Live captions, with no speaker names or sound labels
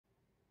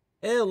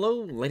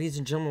Hello, ladies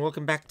and gentlemen.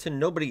 Welcome back to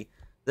Nobody,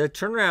 the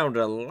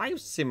Turnaround Life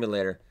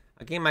Simulator.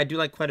 A game I do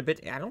like quite a bit.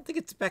 I don't think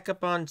it's back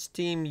up on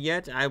Steam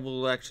yet. I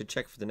will actually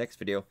check for the next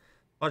video.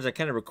 Apologies, I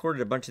kind of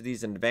recorded a bunch of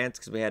these in advance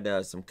because we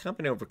had some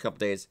company over a couple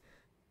days.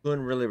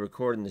 Couldn't really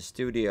record in the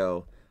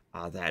studio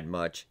that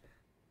much.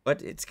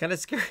 But it's kind of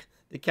scary.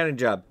 The accounting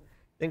job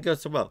didn't go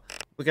so well.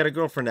 We got a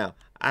girlfriend now.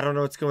 I don't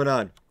know what's going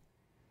on.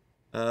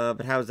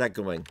 But how's that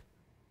going?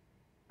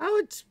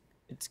 Oh, it's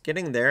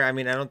getting there. I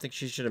mean, I don't think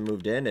she should have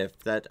moved in. If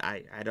that,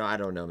 I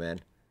don't know,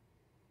 man.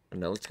 I don't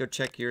know. Let's go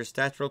check your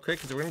stats real quick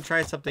because we're gonna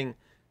try something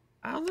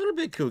a little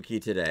bit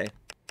kooky today,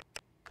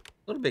 a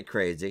little bit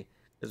crazy.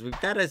 Because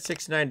we've got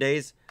 69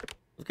 days.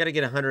 We've got to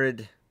get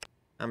 100.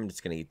 I'm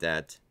just gonna eat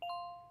that.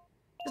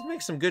 Let's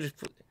make some good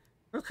food.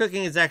 Her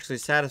cooking is actually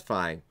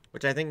satisfying,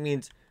 which I think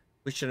means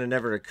we should have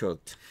never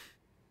cooked.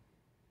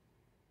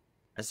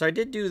 So I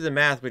did do the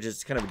math, which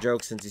is kind of a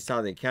joke since you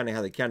saw the accounting,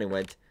 how the accounting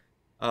went.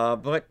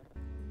 But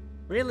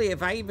really,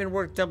 if I even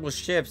worked double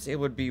shifts, it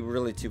would be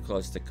really too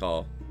close to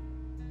call.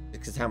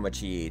 Because how much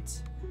he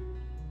eats.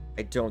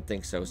 I don't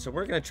think so. So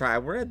we're going to try.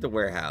 We're at the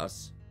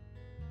warehouse.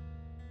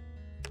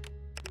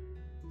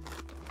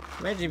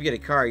 Imagine if you get a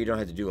car, you don't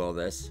have to do all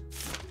this.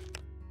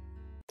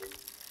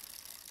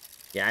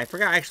 Yeah, I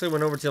forgot. I actually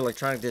went over to the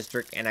electronic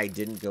district, and I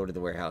didn't go to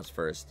the warehouse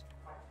first.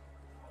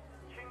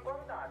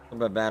 A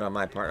little bit bad on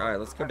my part. Alright,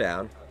 let's go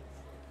down.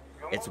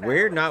 It's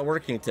weird not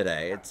working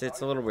today. It's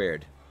a little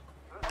weird.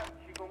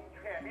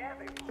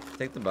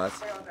 Take the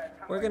bus.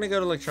 We're gonna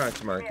go to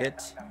electronics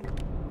market.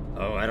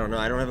 Oh, I don't know.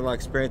 I don't have a lot of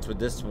experience with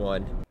this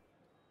one.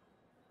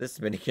 This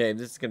mini game.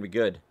 This is gonna be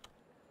good.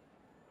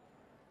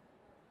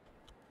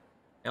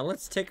 Now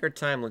let's take our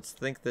time. Let's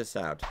think this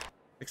out.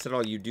 Fix it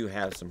all. You do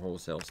have some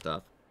wholesale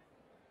stuff.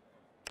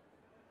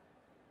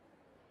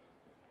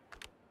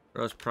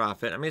 Gross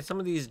profit. I mean, some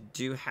of these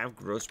do have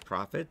gross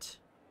profit.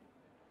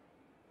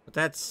 But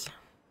that's...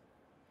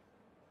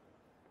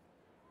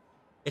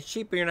 It's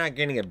cheap, but you're not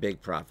getting a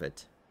big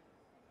profit.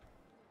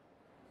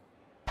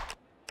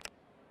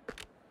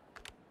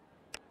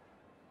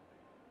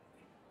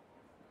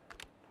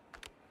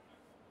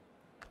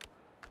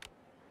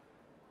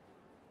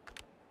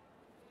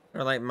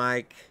 Or like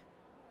Mike.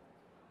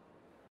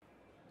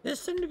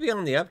 This seemed to be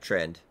on the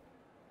uptrend.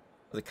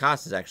 Well, the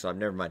cost is actually up.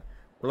 Never mind.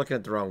 We're looking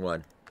at the wrong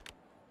one.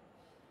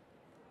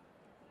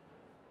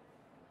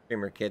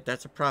 Streamer kit.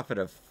 That's a profit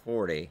of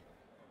 40.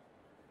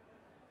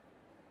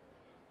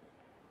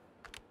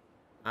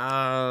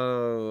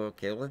 Oh,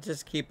 okay. Let's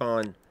just keep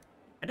on.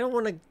 I don't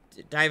want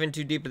to dive in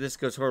too deep, but this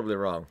goes horribly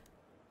wrong.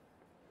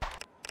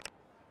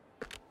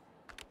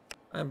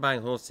 I'm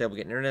buying wholesale. We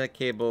get internet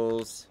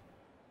cables.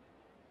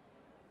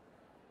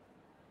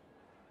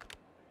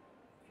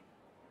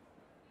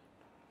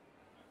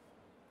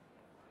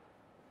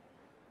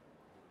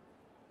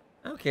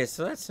 Okay,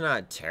 so that's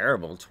not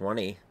terrible.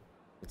 20.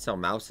 Let's sell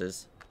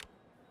mouses.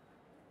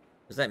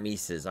 Was that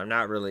Mises? I'm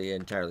not really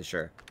entirely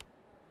sure.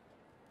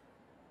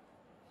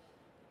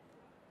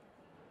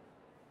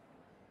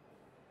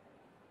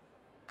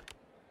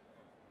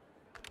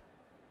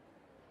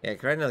 Yeah,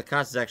 right now the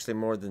cost is actually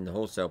more than the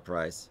wholesale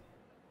price.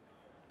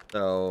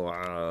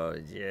 So,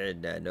 yeah,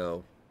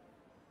 no.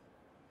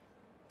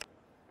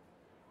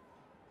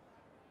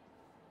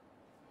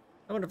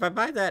 I wonder if I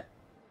buy that.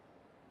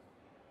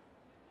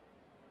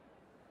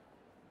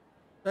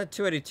 That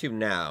 282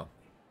 now.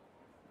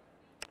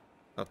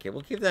 Okay,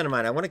 we'll keep that in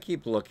mind. I want to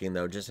keep looking,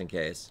 though, just in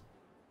case.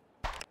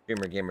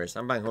 Streamer Gamers.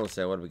 I'm buying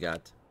wholesale. What do we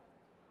got?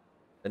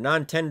 The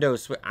Nintendo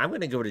Switch. I'm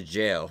going to go to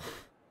jail.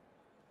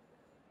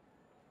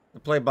 The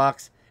Play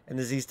Box and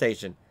the Z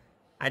Station.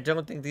 I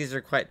don't think these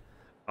are quite...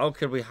 Oh,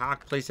 could we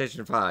hawk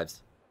PlayStation 5s?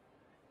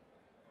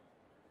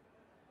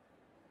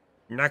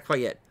 Not quite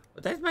yet.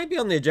 But that might be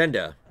on the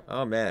agenda.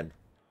 Oh, man.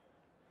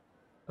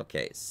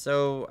 Okay,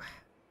 so...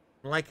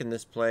 I'm liking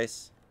this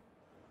place.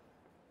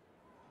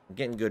 I'm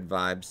getting good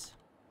vibes.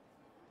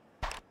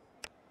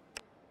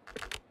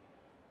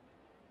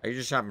 Are you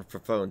just shopping for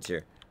phones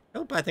here?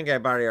 Nope, I think I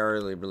bought a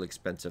really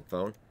expensive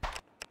phone.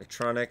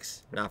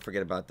 Electronics, not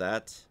forget about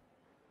that.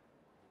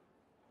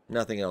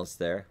 Nothing else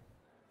there.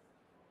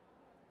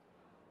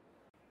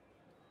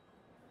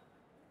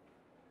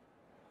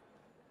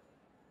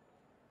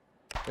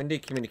 Windy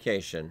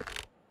communication.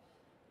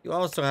 You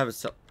also have a...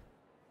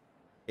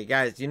 Hey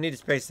guys, you need to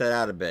space that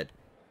out a bit.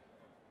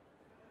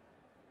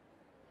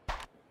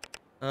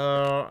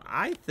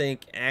 I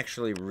think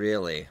actually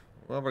really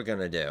what we're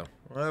gonna do.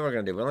 We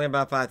only have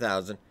about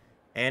 5,000.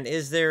 And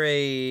is there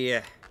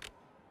a...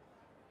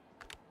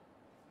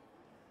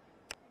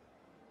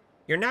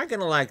 You're not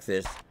gonna like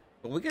this,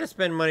 but we gotta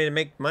spend money to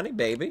make money,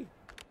 baby.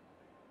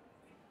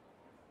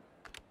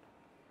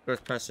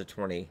 Gross price of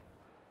 20.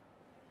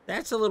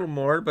 That's a little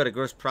more, but a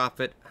gross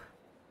profit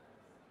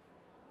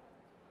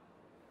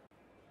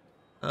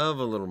of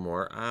a little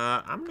more.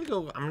 I'm gonna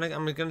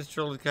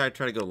try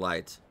to go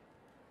light.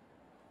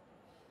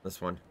 This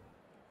one.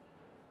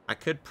 I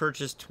could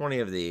purchase 20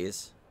 of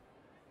these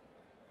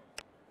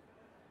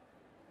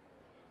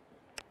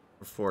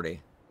for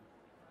 40.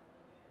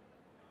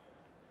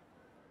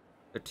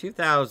 So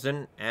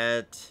 2,000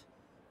 at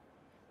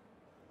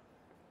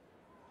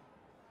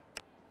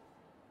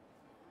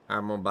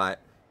Armobot.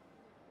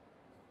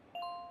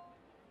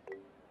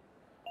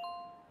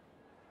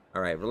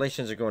 All right,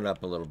 relations are going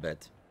up a little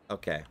bit.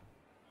 Okay.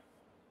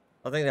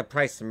 I think the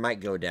price might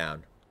go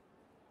down.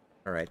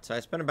 All right, so I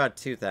spent about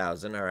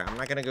 2,000. All right, I'm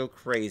not going to go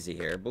crazy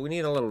here, but we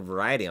need a little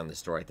variety on the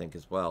store, I think,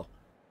 as well.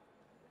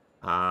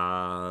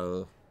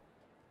 Healthy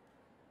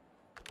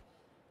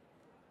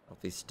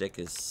stick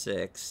is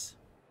 6.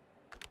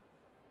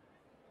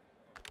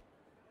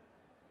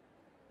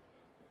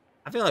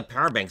 I feel like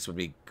power banks would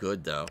be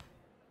good, though.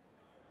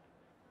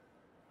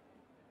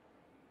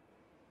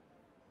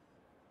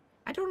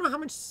 I don't know how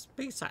much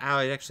space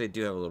I actually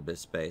do have a little bit of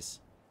space.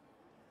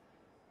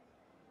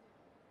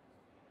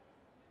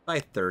 By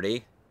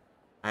 30.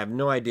 I have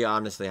no idea,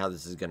 honestly, how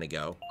this is going to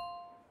go.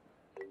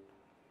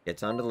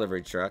 It's on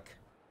delivery truck.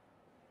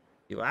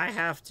 Do I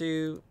have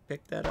to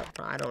pick that up?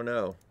 I don't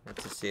know.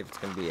 Let's just see if it's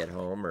going to be at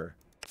home or...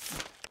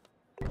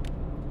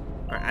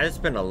 Alright, I just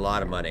spent a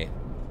lot of money.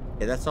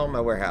 Okay, that's all in my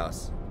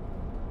warehouse.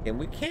 And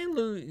we can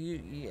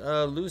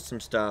lose some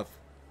stuff.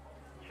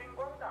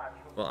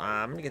 Well,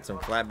 I'm going to get some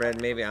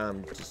flatbread. Maybe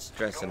I'm just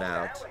stressing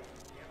out.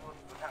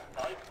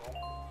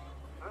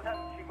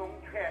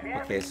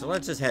 Okay, so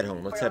let's just head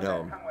home. Let's head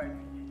home.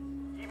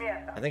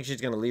 I think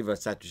she's going to leave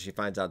us after she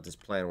finds out this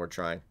plan we're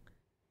trying.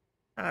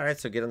 Alright,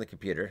 so get on the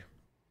computer.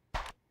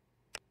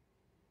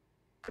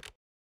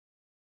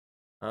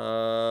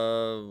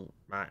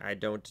 I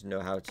don't know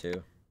how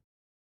to.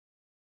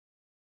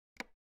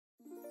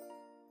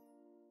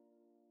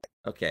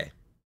 Okay.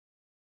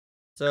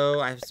 So,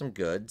 I have some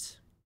goods.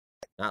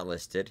 Not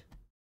listed.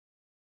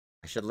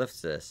 I should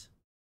list this.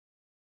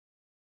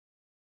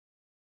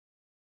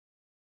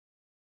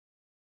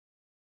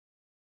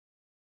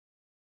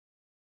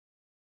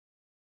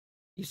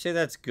 You say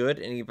that's good,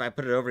 and I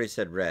put it over, he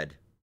said red.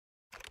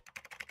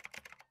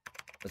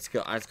 Let's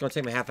go. It's going to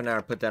take me half an hour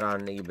to put that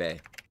on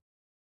eBay.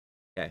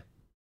 Okay.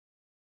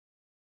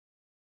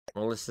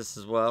 I'll list this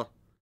as well.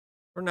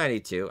 For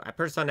 92. I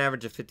purchased on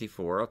average of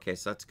 54. Okay,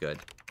 so that's good.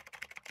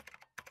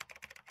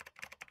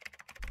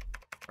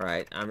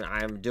 Alright,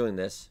 I'm doing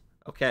this.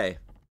 Okay.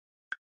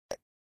 I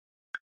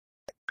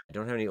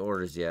don't have any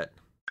orders yet.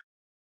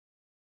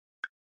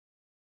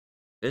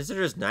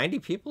 Visitors, 90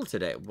 people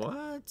today.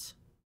 What?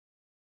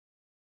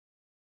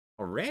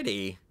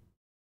 Already?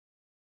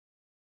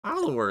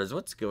 Followers,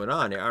 what's going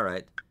on here?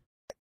 Alright.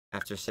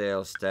 After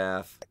sales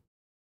staff.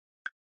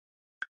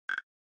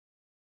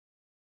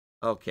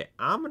 Okay,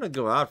 I'm gonna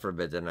go out for a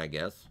bit then, I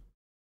guess.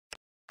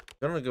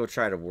 I'm gonna go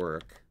try to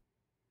work.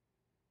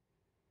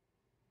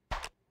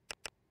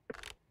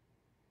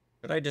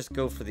 Could I just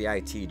go for the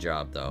IT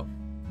job, though?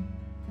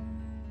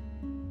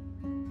 I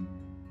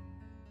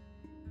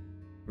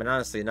mean,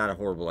 honestly, not a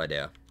horrible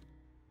idea.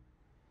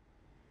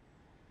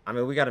 I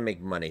mean, we gotta make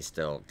money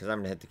still, because I'm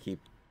gonna have to keep...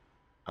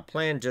 I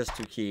plan just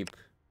to keep...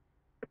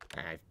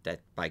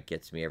 that bike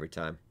gets me every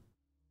time.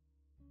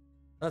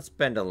 Not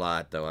spend a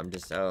lot, though. I'm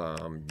just... Oh,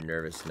 I'm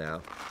nervous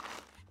now.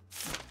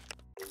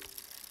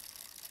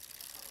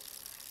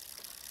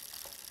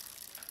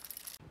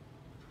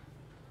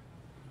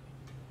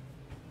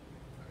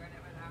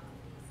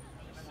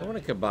 I want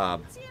a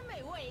kebab.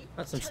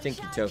 Not some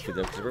stinky tofu,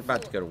 though, because we're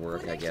about to go to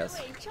work, I guess.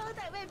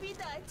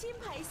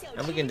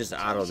 And we can just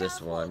auto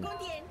this one.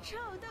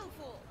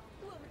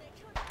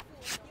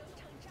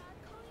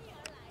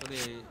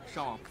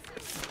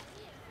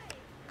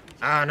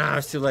 Oh, no,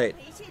 it's too late.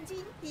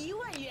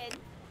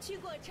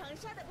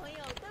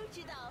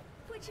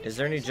 Is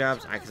there any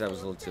jobs? Because I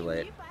was a little too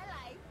late.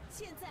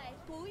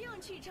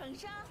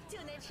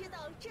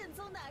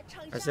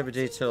 I said a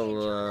day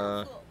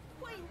till,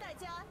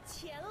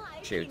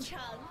 shoot.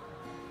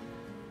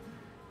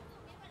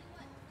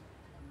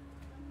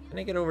 Can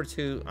I get over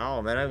to...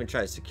 Oh, man, I haven't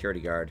tried a security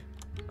guard.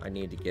 I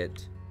need to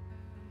get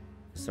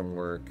some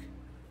work.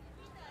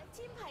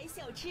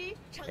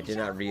 I did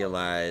not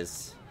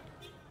realize...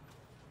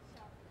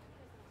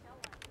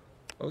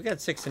 Well, we got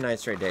 69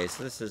 straight days,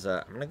 so this is,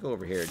 I'm gonna go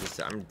over here.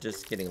 I'm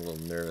just getting a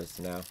little nervous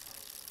now.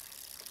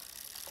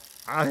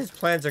 Ah, his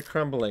plans are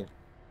crumbling.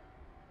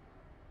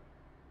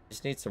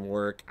 Just need some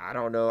work. I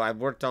don't know. I've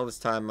worked all this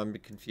time. I'm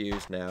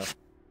confused now.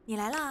 你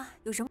来了，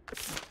有什么？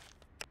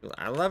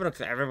 11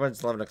 o'clock.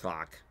 Everyone's 11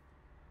 o'clock.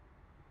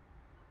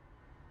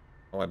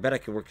 Oh, I bet I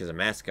could work as a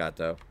mascot,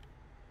 though.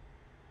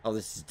 Oh,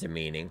 this is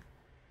demeaning.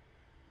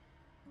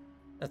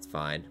 That's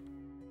fine.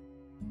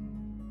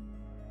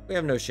 We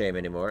have no shame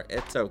anymore.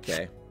 It's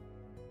okay.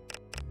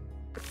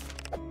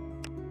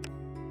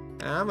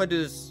 I'm gonna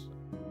do this...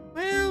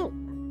 Well,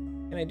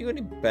 can I do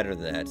any better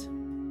than that?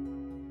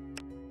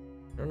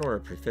 I don't know where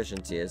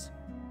proficiency is.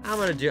 I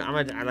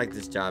like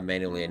this job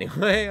manually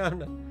anyway.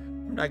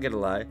 I'm not gonna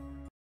lie.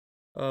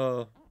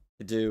 Oh,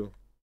 I do.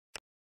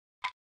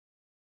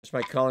 It's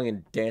my calling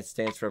in Dance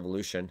Dance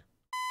Revolution.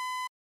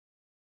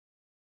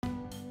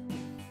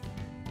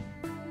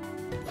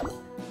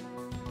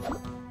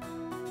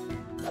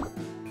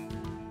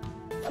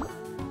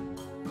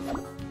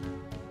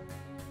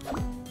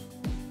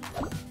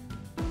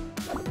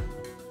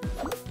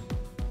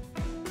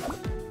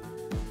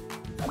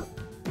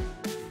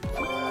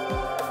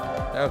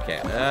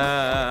 Okay.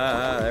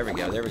 There we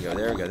go. There we go.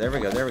 There we go. There we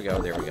go. There we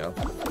go. There we go.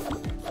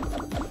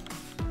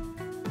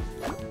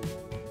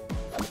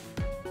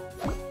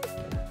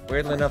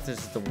 Weirdly enough, this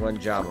is the one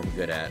job I'm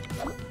good at.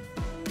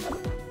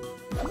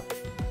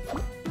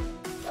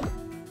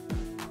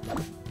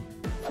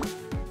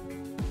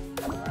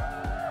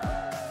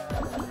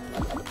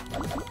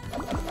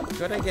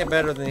 Could I get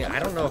better than the... I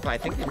don't know if I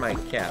think it might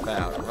cap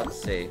out.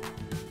 Let's see.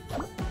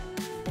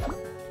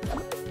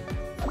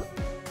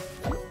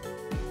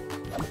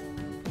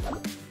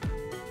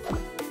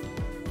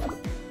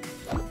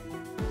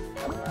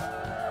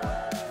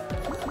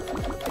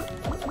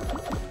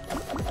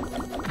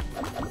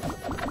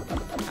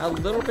 A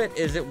little bit.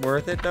 Is it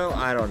worth it, though?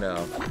 I don't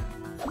know.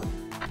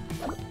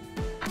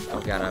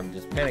 Oh, God. I'm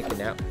just panicking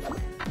now.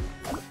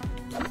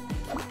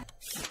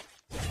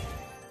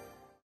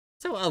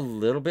 So, a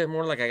little bit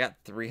more. Like, I got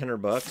 300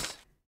 bucks.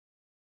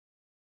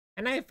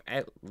 And I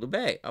have...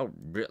 Lube. Oh,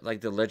 like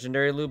the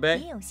legendary Lube?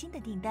 您有新的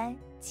订单，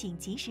请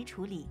及时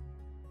处理。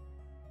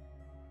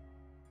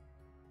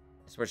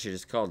 That's what she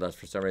just called us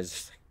for some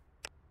reason.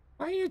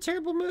 Why are you in a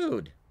terrible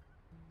mood?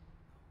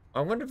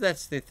 I wonder if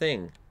that's the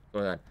thing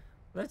going on.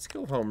 Let's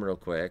go home real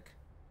quick.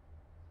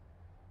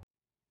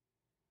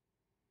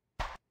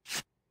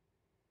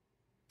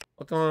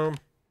 Welcome home.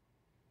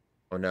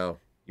 Oh no.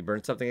 You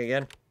burned something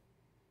again?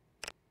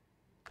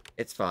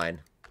 It's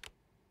fine.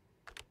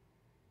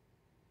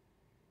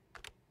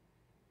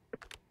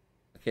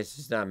 Okay,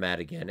 she's not mad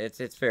again.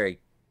 It's very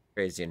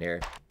crazy in here.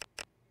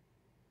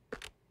 I'm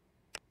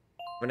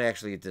gonna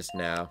actually eat this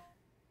now.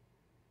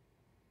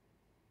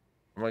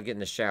 I'm gonna get in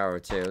the shower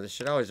too. This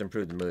should always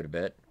improve the mood a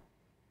bit.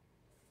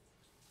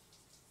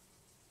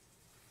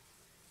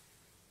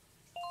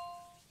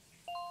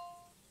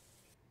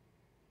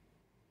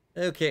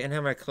 Okay, and how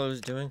are my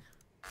clothes doing?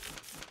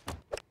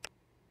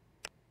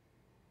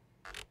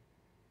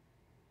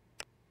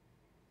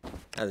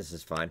 Oh, this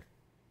is fine.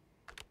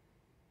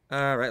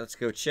 Alright, let's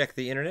go check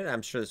the internet.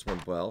 I'm sure this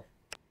went well.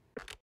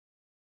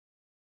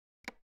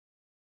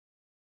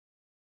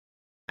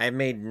 I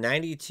made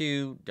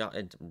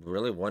 $92.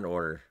 Really, one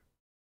order.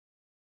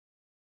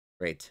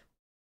 Great.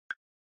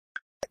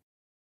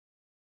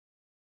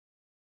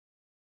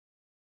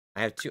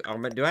 I have two.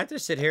 Do I have to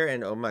sit here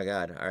and... Oh my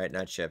god. Alright,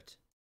 not shipped.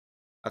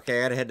 Okay,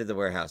 I gotta head to the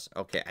warehouse.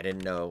 Okay, I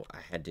didn't know I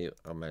had to.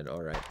 Oh man,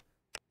 alright.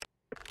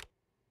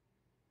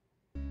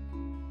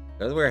 Go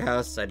to the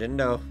warehouse. I didn't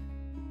know.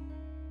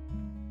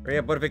 Hurry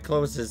up, what if it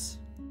closes?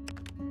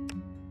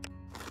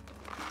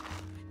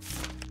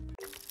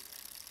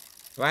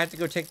 Do I have to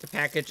go take the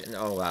package? And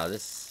oh wow,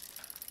 this...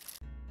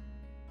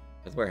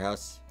 The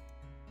warehouse.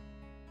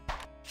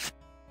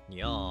 你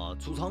要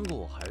租仓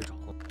库还是找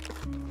工？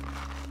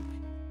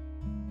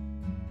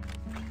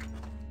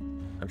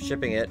 I'm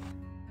shipping it.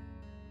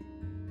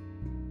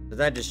 Because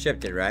I just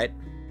shipped it, right?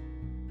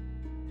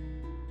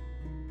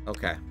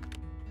 Okay.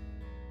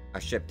 I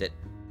shipped it.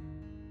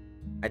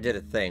 I did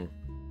a thing.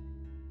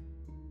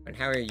 And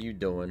how are you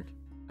doing?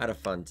 Out of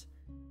funds.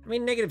 I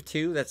mean,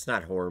 -2, that's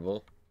not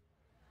horrible.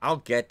 I'll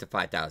get to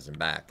 5,000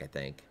 back, I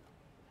think.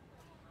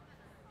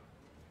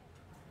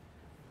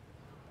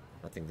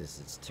 I think this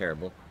is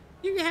terrible.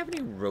 Do you have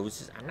any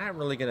roses? I'm not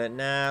really gonna...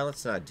 Nah,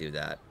 let's not do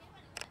that.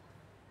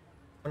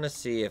 I want to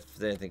see if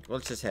there's anything...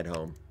 Let's just head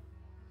home.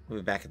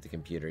 We'll be back at the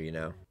computer, you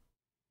know.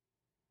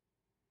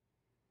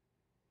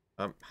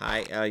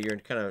 Hi, you're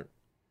kind of...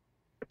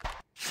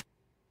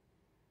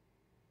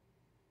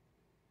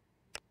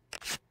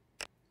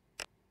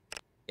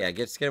 Yeah,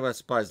 get what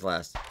supplies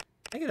last.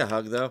 Can I get a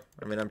hug, though?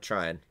 I mean, I'm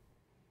trying.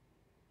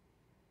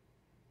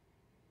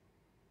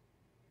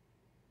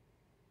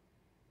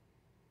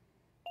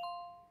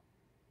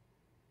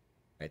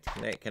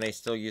 Right, can I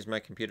still use my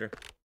computer?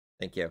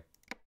 Thank you.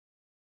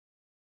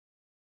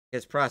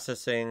 It's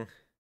processing.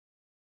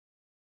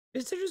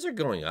 Visitors are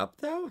going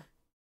up, though?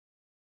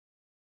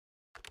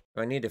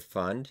 Do I need to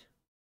fund?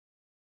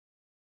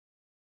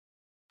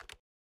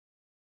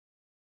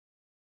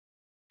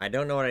 I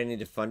don't know what I need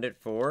to fund it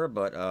for,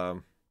 but,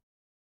 I'm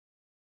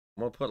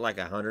gonna put like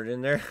 100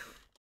 in there.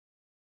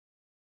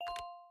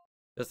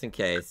 Just in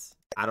case.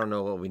 I don't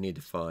know what we need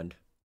to fund.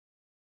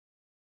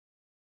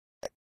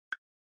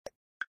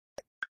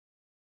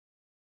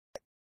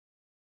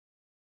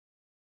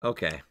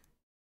 Okay.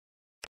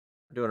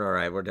 We're doing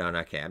alright, we're done.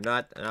 Okay, I'm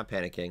not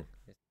panicking.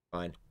 It's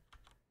fine.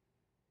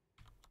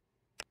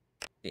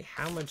 See,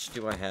 how much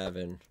do I have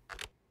in?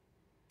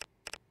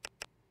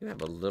 I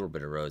have a little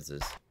bit of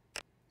roses.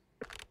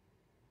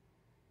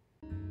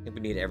 I think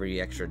we need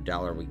every extra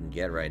dollar we can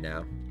get right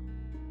now.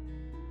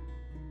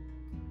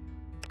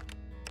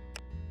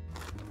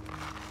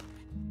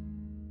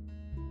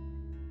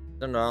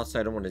 Then also,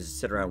 I don't want to just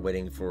sit around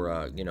waiting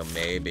for, you know,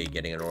 maybe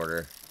getting an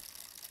order.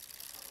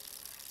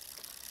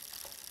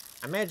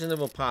 I imagine that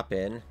we'll pop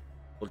in.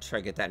 We'll try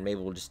to get that, and maybe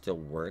we'll just still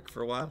work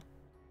for a while.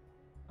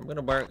 I'm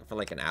gonna work for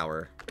like an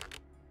hour.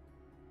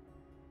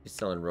 He's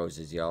selling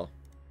roses, y'all.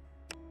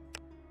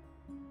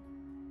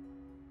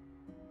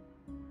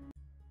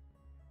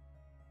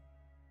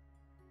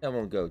 That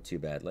won't go too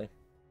badly.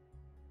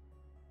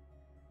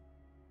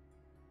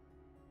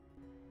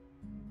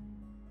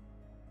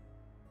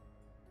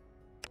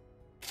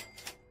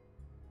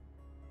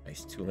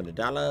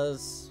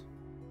 $100.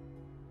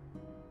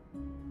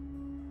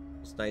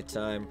 It's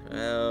nighttime.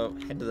 Oh,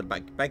 head to the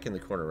bike. Bike in the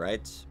corner,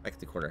 right? Bike in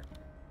the corner.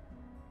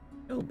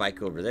 No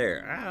bike over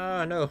there.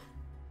 Ah, no.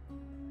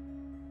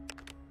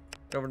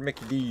 Get over to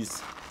Mickey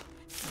D's.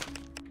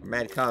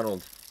 Mad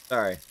Conald.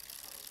 Sorry.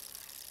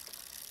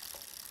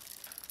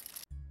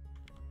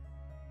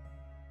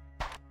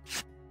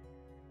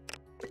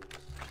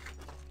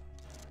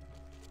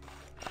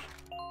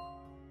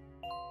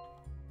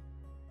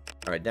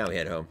 Alright, now we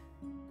head home.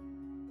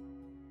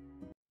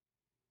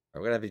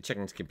 We're gonna have to be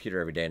checking this computer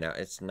every day now.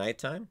 It's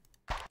nighttime?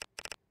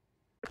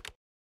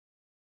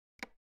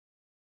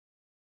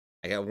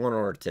 I got one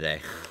order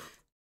today.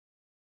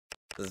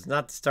 This is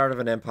not the start of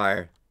an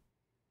empire.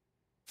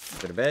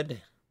 Go to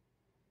bed.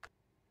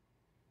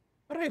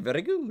 Alright,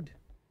 very good.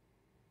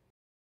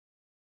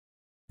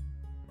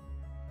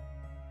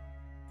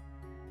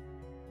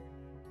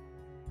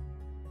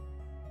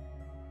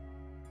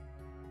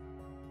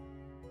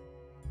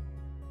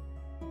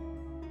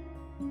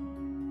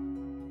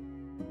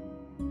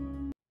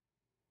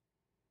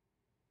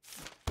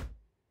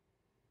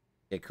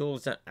 Okay, cool.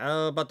 It's not,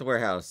 oh, about the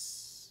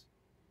warehouse.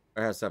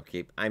 Warehouse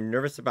upkeep. I'm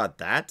nervous about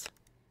that.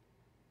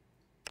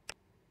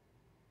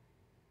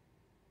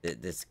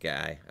 This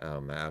guy. Oh,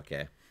 man.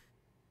 Okay.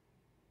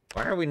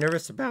 Why are we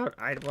nervous about?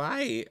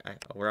 Why?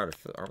 We're out of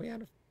food. Are we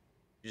out of?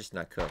 You just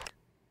not cook.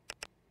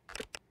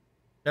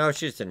 No,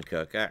 she just didn't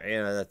cook. You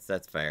know,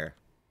 that's fair.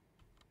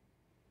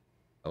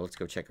 Oh, let's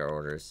go check our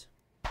orders.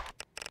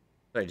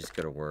 Should I just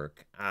go to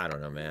work? I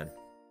don't know, man.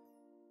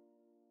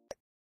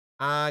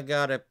 I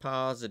got a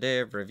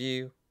positive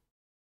review.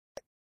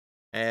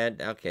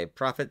 And, okay,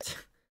 profits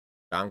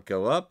don't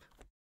go up.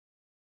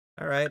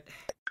 Alright.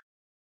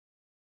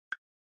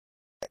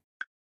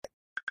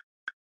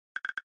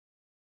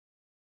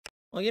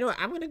 Well, you know what?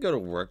 I'm going to go to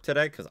work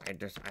today because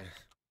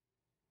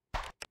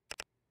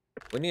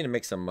we need to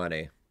make some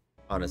money.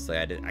 Honestly,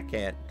 I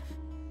can't.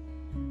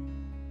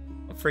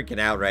 I'm freaking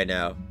out right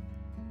now.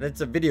 It's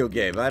a video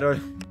game. I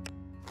don't.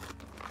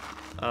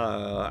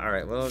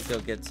 Alright, well, let's go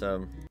get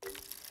some.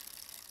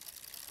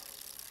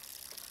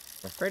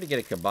 I'm afraid to get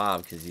a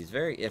kebab because he's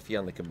very iffy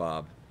on the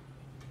kebab.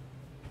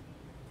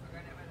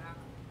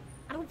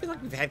 I don't feel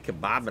like we've had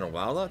kebab in a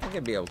while, though. I think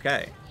it'd be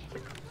okay.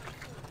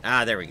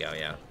 Ah, there we go,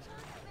 yeah.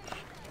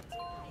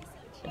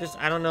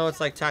 I don't know, it's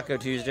like Taco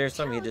Tuesday or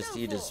something.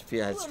 He just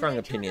has strong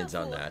opinions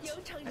on that.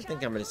 I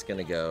think I'm just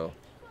gonna go.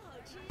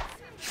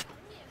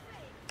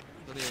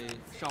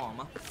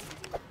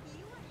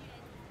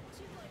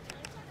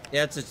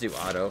 Yeah, let's just do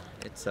auto.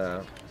 It's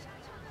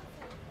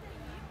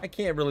I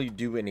can't really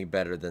do any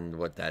better than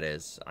what that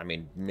is. I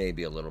mean,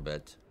 maybe a little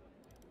bit.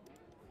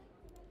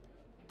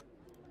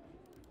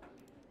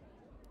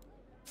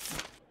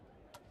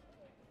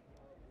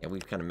 Yeah,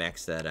 we've kind of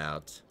maxed that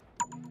out.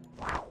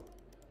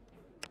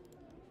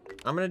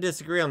 I'm gonna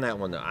disagree on that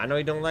one, though. I know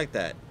you don't like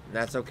that. And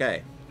that's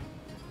okay.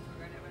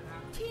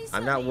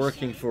 I'm not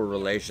working for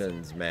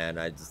relations, man.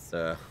 I just,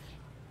 no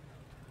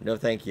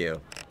thank you.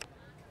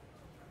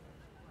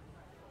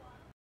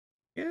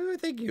 Yeah,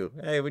 thank you.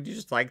 Hey, would you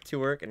just like to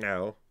work?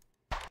 No.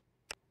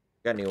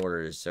 Got any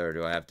orders, or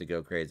do I have to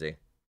go crazy?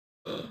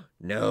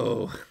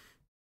 No.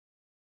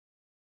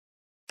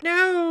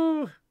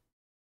 No!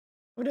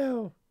 Oh,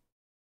 no.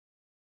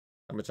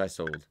 How much I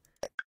sold?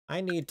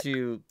 I need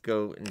to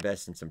go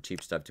invest in some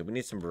cheap stuff, too. We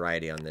need some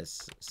variety on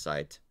this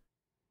site.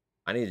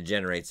 I need to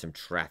generate some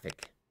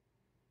traffic.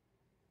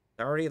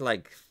 I already,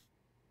 like...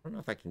 I don't know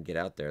if I can get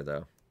out there,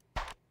 though.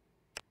 I'm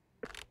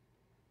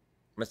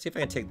gonna see if I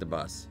can take the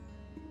bus.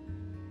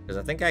 Because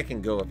I think I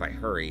can go if I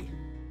hurry.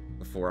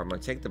 Before I'm gonna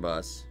take the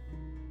bus.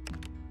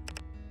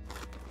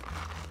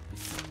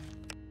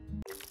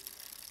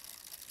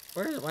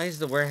 Why is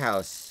the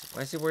warehouse?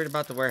 Why is he worried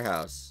about the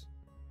warehouse?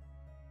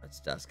 That's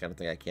dusk. I don't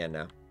think I can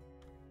now.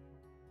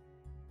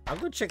 I'll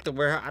go check the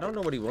warehouse. I don't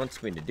know what he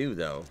wants me to do,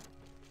 though.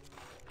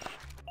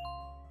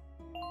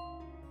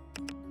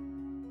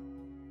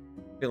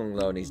 Feeling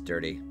low and he's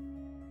dirty.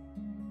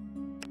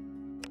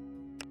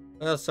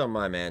 Well, so am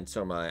I, man.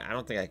 So am I. I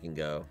don't think I can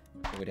go.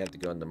 I think we'd have to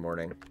go in the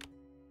morning.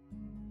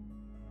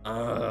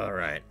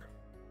 Alright.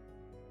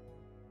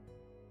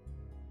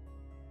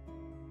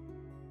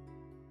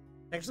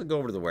 Actually go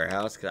over to the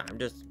warehouse, because I'm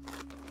just...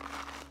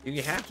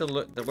 You have to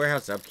look... The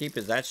warehouse upkeep,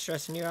 is that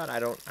stressing you out? I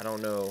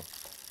don't know.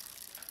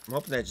 I'm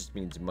hoping that just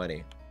means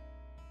money.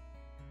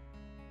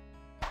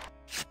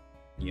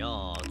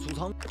 Yeah,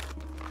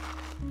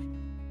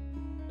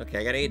 okay,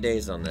 I got 8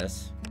 days on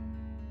this.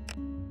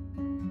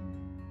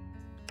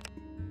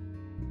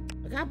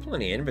 I got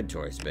plenty of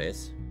inventory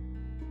space.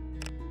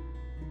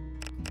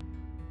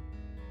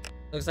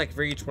 Looks like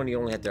for each one you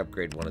only have to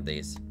upgrade one of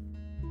these.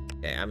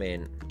 Okay, I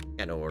mean,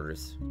 got no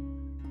orders.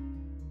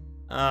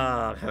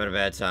 I'm having a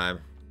bad time.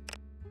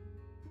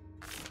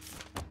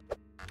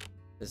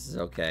 This is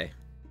okay.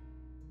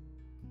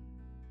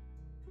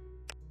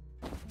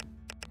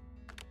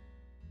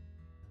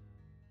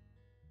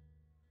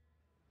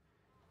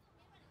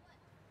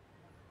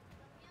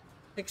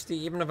 $60,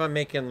 even if I'm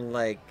making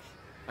like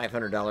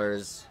 $500,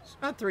 it's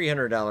about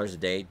 $300 a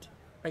day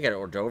I gotta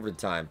order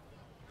overtime.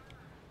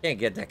 Can't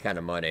get that kind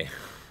of money.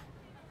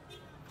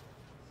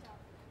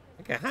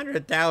 Like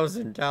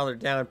 $100,000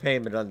 down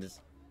payment on this.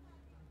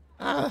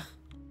 Ah,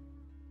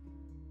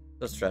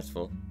 so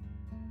stressful.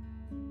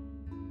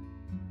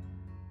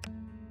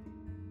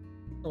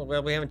 Oh,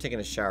 well, we haven't taken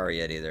a shower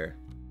yet either.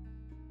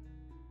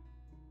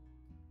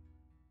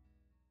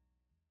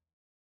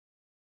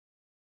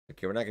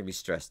 Okay, we're not gonna be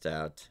stressed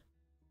out.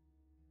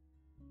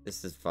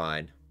 This is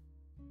fine.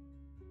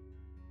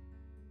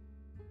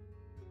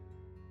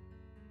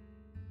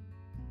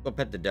 Go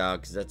pet the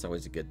dog, because that's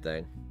always a good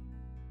thing.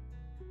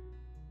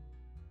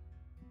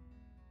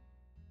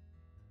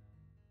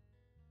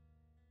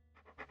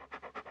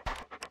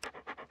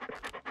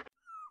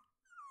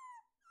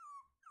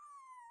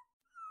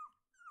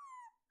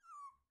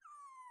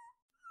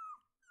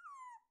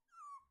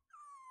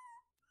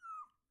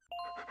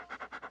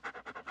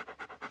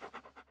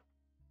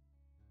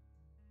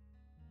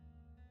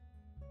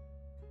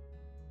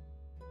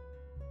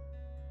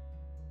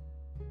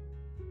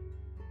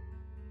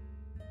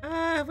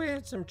 Have we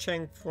had some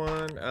Cheng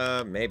Fun?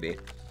 Maybe.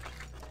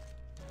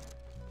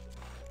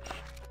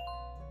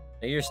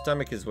 Now, your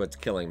stomach is what's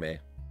killing me.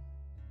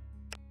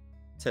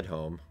 Let's head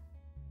home.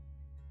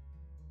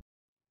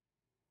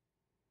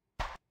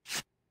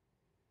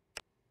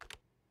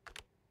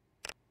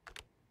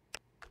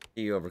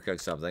 You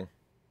overcooked something.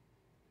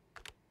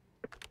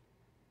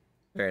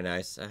 Very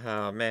nice.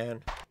 Oh,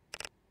 man.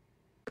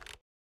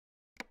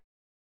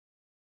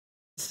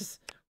 This is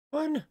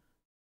fun.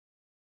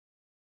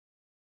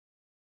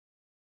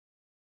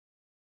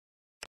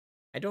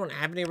 I don't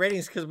have any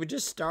ratings because we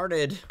just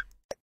started.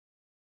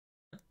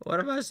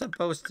 What am I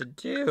supposed to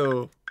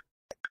do?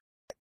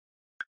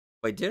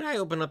 Wait, did I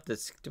open up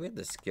this? Do we have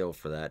the skill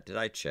for that? Did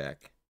I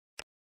check?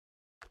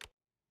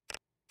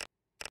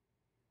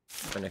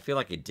 And I feel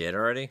like I did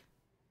already.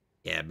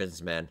 Yeah,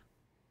 businessman.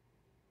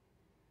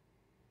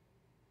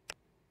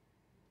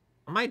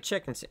 I might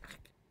check and see. I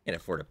can't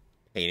afford to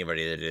pay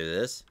anybody to do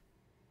this.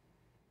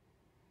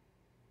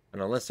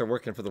 And unless they're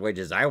working for the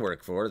wages I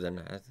work for,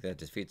 then I think that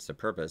defeats the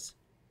purpose.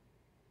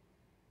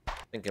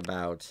 Think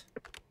about...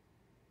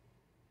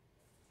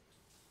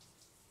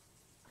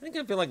 I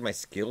feel like my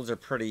skills are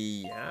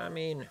pretty... I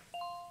mean...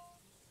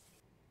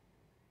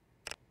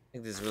 I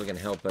think this is really going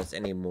to help us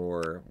any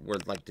more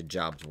with, like, the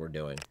jobs we're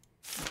doing.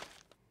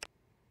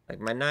 Like,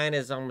 my 9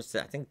 is almost...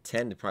 I think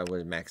 10 probably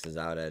what it maxes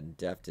out at.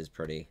 Deft is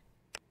pretty...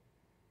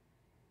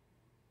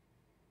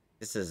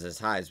 This is as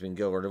high as we can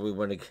go. Or do we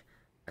want to...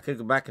 I could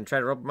go back and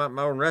try to open up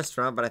my own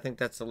restaurant, but I think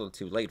that's a little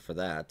too late for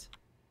that.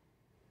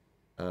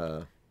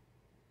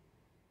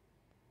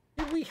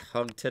 Did we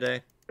hug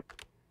today?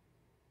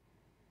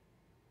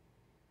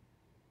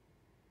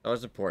 That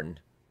was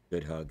important.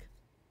 Good hug.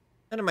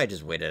 Then I might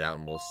just wait it out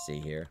and we'll see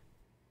here.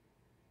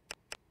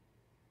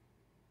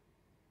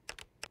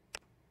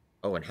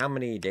 Oh, and how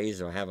many days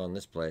do I have on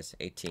this place?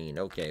 18.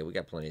 Okay, we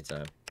got plenty of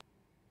time.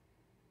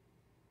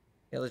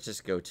 Yeah, let's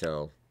just go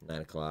till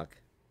 9 o'clock.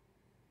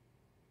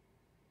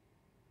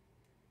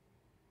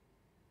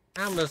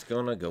 I'm just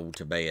gonna go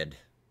to bed.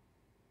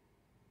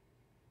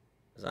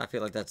 Because I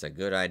feel like that's a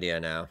good idea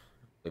now.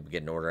 We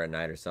get an order at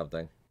night or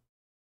something.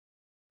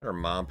 Her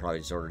mom probably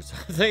just ordered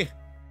something.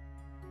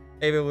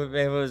 Maybe it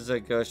was a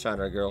ghost on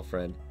her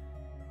girlfriend.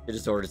 She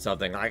just ordered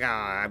something like,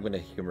 I'm gonna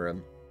humor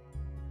him.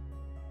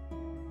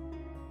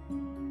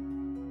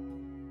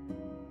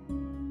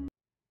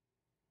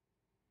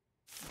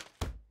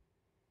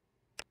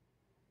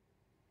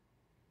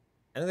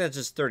 I think that's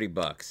just 30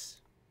 bucks.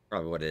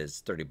 Probably what it is,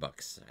 30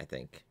 bucks, I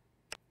think.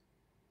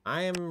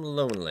 I am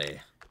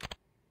lonely.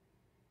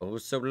 Oh,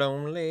 so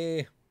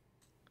lonely.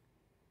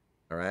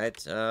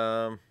 Alright,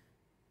 how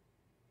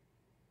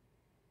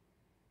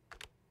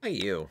about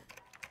you?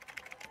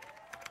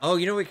 Oh,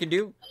 you know what we can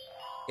do?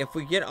 If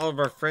we get all of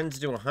our friends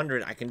to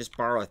 100, I can just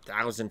borrow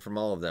 1,000 from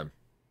all of them.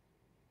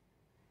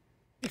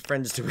 How many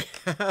friends do we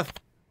have?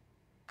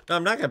 No,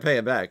 I'm not gonna pay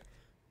it back.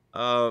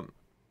 I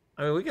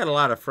mean, we got a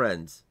lot of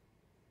friends.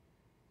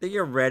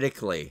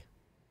 Theoretically,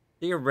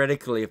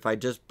 if I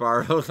just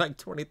borrowed like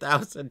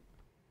 20,000.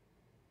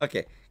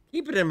 Okay,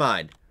 keep it in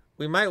mind.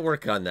 We might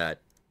work on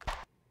that.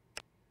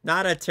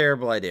 Not a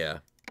terrible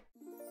idea.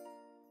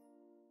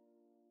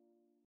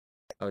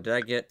 Oh, did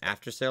I get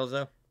after sales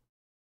though?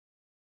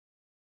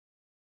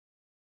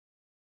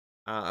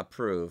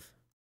 Approve.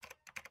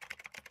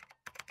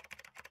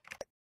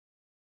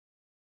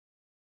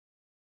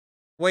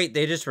 Wait,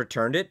 they just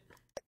returned it?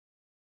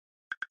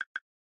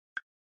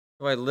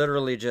 So I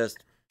literally just...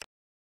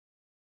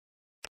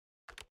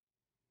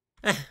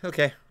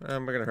 okay, we're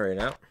gonna hurry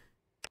now.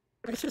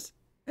 I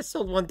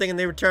sold one thing and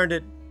they returned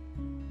it.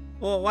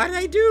 Well, what did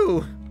I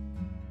do?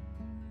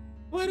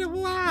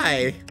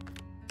 Why?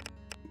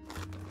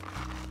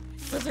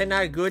 Was I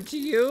not good to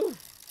you?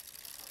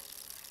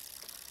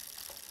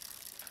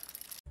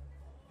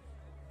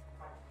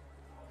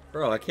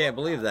 Bro, I can't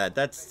believe that.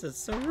 That's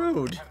so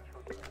rude.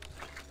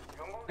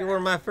 You were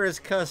my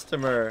first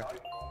customer.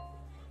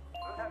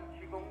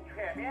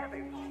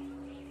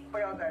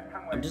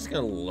 I'm just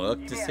gonna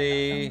look to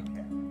see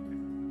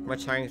how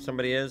much hiring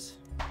somebody is?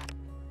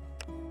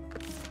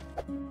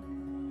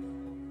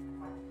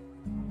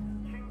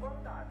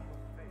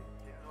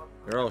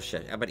 They're all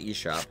shit. How about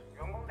eShop?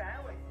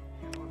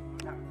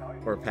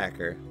 Or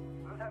Packer?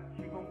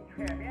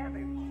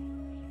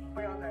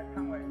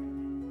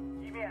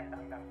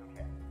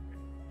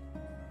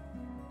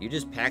 You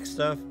just pack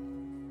stuff?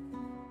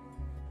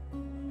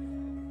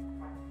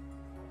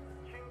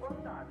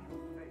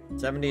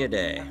 $70 a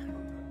day.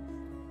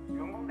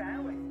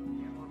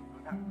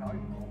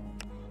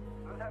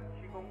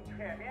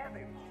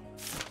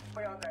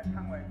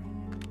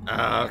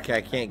 Oh, okay,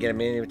 I can't get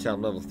him in until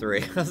I'm level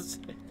 3. I'm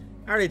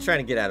already trying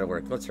to get out of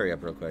work. Let's hurry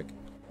up real quick.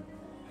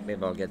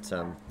 Maybe I'll get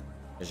some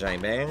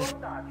Zhang Bang.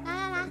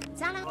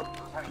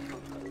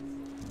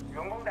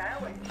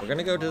 We're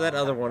gonna go to that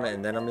other one,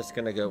 and then I'm just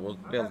gonna go.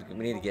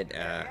 We need to get.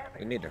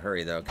 We need to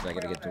hurry though, because I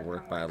gotta get to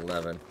work by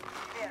 11.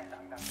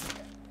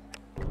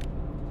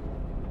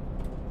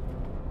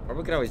 Or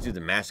we could always do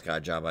the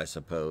mascot job, I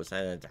suppose.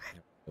 I don't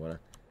wanna.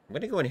 I'm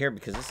gonna go in here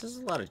because this is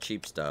a lot of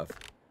cheap stuff.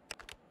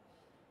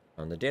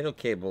 On the data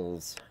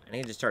cables, I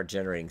need to start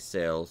generating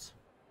sales.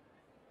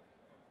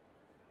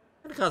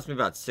 It's gonna cost me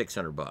about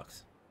 600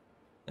 bucks.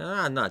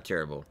 Not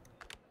terrible.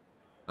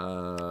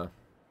 Something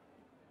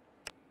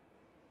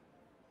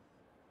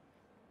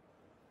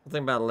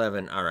about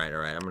 11. All right.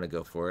 I'm gonna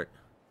go for it.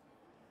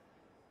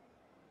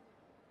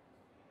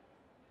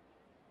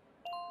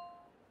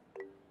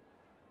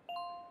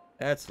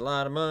 That's a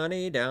lot of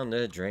money down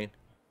the drain.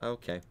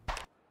 Okay.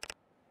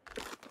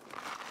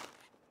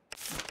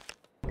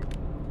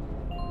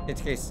 In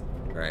case,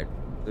 all right.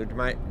 Food to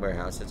my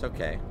warehouse. It's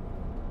okay.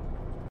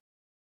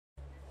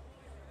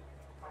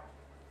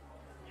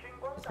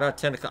 It's about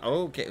 10 o'clock.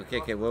 Oh,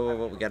 okay.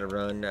 Whoa. We gotta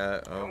run.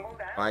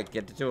 Bike.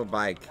 Get to a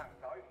bike.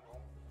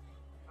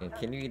 And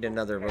can you eat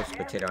another roast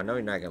potato? I know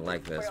you're not gonna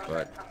like this,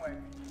 but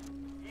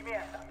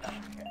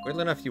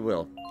weirdly enough, you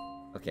will.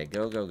 Okay,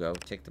 go.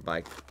 Take the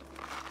bike.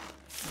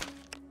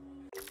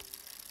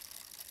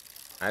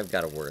 I've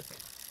got to work.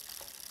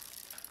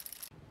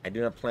 I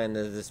do not plan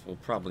that this will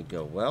probably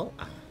go well.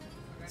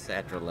 It's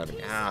after 11.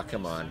 Ah,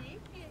 come on.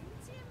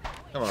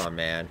 Come on,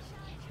 man.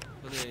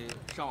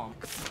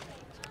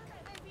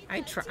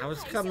 I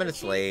was a couple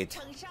minutes late.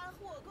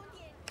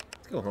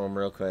 Let's go home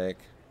real quick.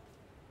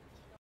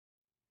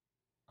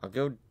 I'll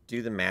go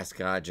do the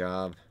mascot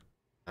job.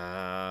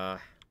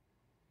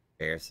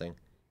 Embarrassing.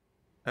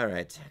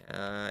 Alright,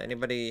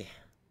 anybody...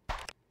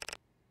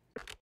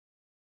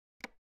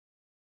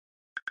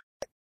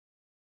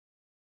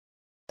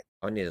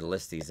 I need to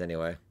list these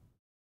anyway.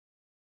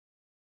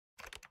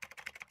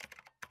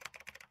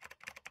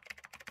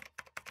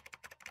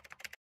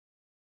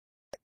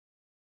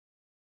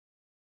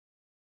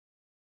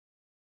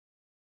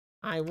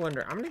 I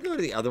wonder, I'm gonna go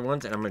to the other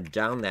ones and I'm gonna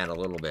down that a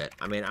little bit.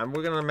 I mean,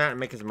 we're gonna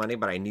make us money,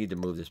 but I need to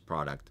move this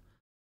product.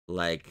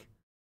 Like,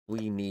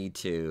 we need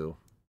to.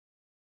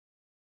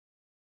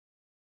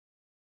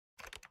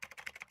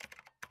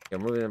 Yeah,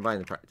 moving and buying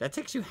the product. That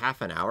takes you half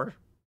an hour?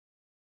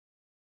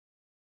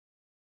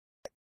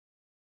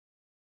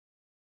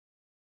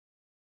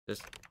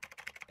 Just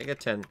take a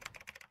 10.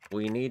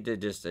 We need to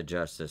just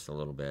adjust this a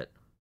little bit.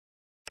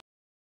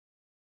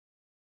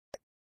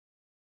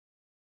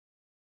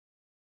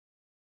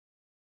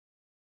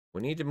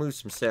 We need to move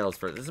some sales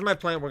first. This is my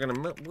plan. We're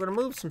gonna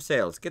move some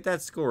sales. Get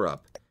that score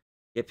up.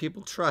 Get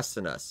people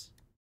trusting us.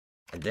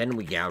 And then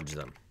we gouge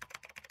them.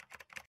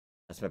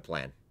 That's my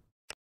plan.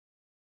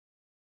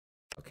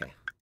 Okay.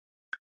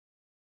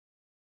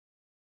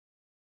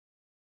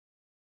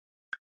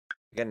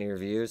 You got any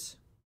reviews?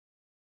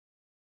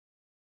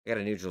 I got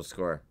a neutral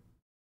score.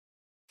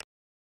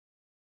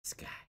 This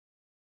guy.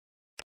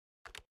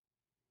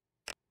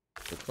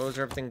 The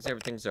closer,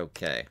 everything's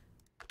okay.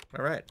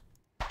 All right.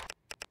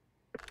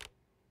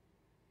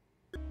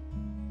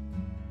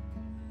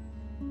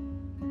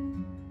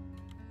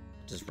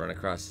 Just run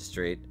across the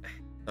street.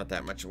 Not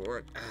that much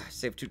work.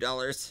 Save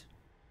 $2.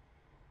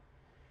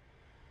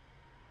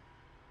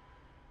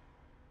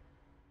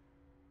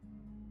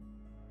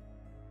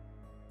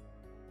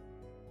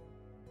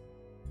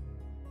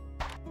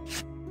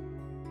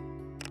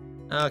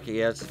 Okay,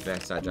 yeah, it's a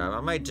backside job.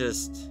 I might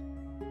just...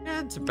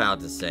 it's about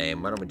the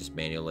same. Why don't we just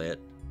manually it?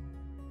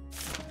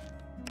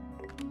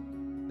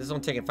 This is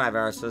only taking 5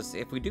 hours, so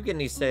if we do get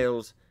any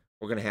sales,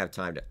 we're gonna have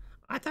time to...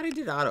 I thought he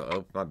did auto.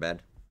 Oh, my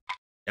bad.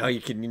 Oh,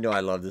 you can, you know I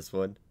love this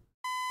one.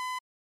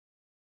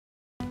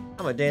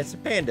 I'm a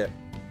dancing panda.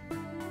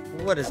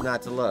 What is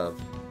not to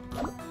love?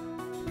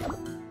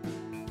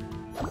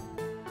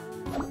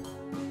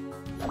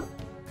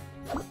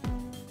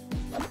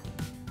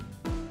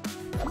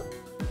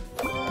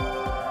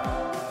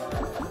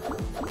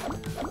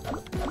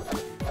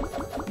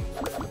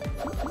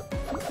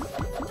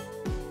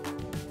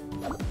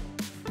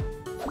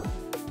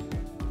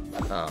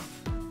 Oh,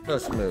 so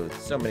smooth.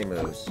 So many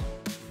moves.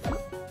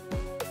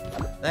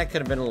 That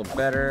could have been a little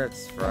better.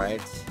 It's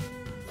right.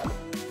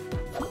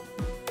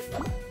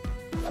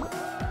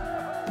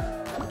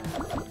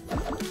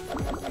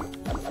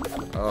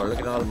 Oh, look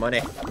at all the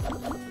money.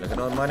 Look at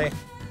all the money.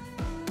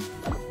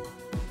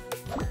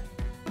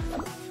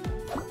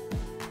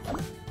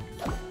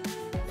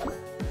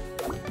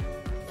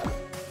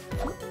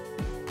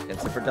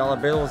 Lots of dollar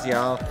bills,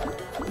 y'all.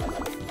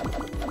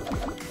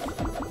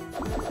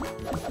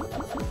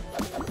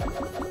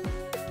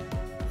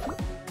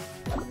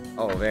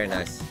 Oh, very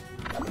nice.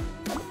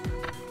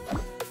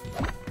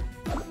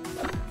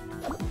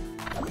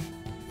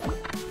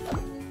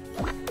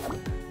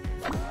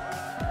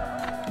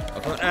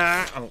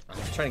 I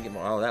was trying to get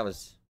more. Oh, that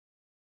was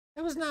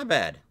not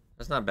bad.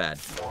 That's not bad.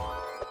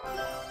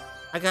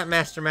 I got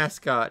Master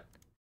Mascot.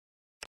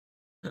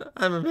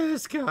 I'm a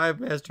mascot. I'm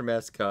Master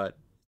Mascot.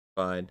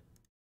 Fine.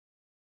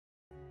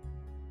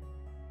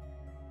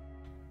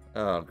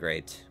 Oh,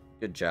 great.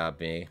 Good job,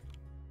 me.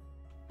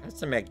 That's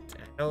some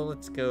oh,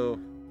 let's go.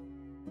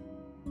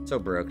 So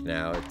broke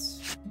now.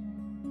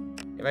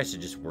 Maybe I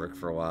should just work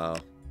for a while.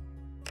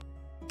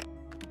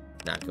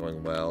 Not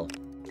going well.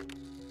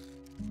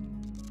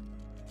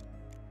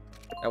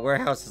 That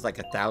warehouse is like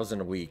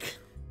 1,000 a week.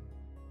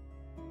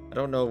 I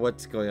don't know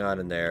what's going on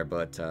in there,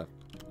 but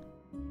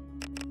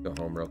go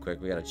home real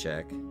quick. We gotta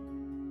check.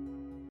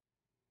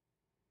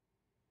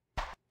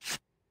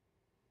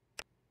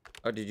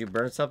 Oh, did you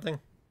burn something?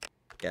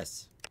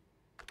 Yes.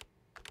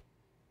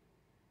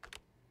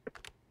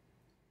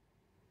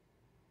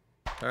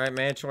 Alright,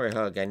 mandatory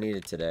hug. I need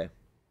it today.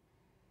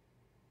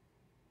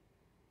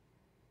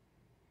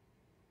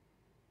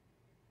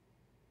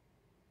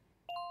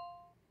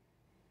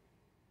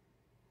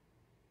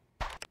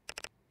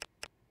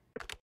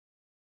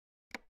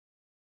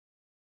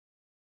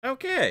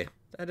 Okay.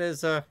 That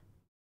is, man,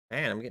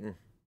 I'm getting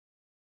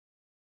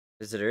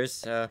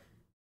visitors, kind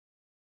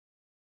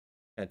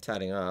of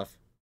tidying off.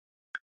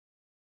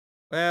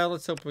 Well,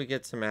 let's hope we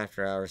get some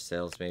after-hours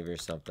sales, maybe, or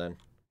something.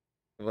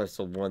 We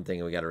sold one thing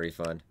and we got a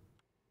refund.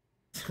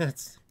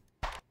 That's...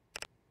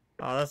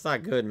 Oh, that's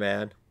not good,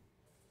 man.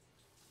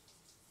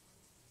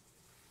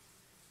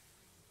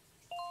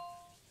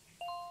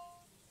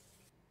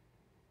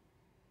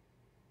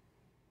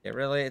 Yeah,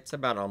 really, it's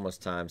about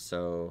almost time,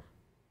 so...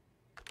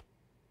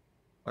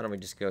 Why don't we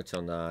just go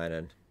till 9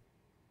 and...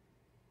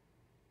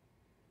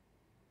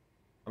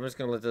 I'm just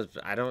gonna let this...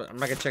 I'm not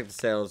gonna check the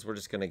sales, we're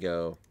just gonna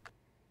go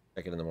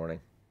check it in the morning.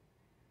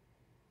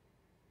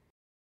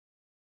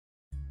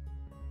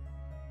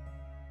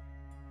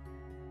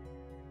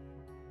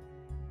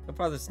 So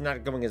far, this is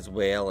not going as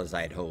well as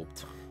I'd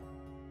hoped.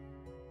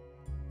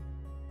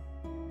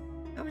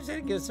 I'm just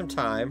gonna give it some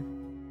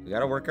time. We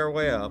gotta work our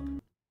way up.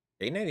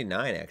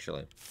 $8.99,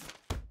 actually.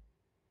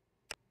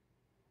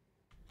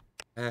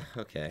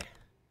 Okay.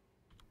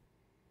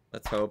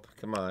 Let's hope.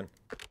 Come on.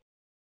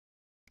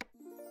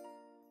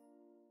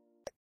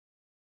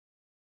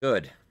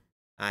 Good.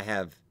 I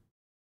have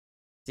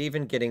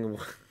Steven getting...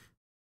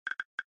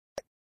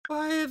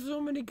 I have so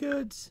many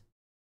goods.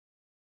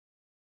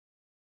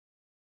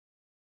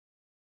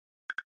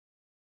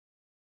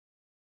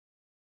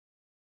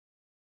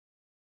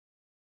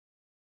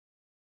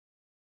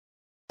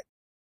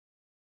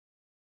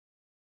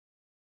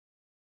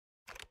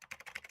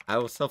 I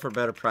will sell for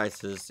better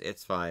prices.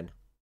 It's fine.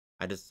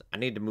 I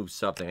need to move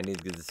something. I need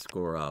to get the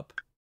score up.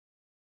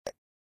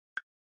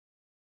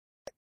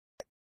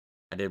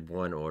 I did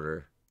one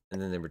order,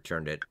 and then they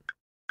returned it.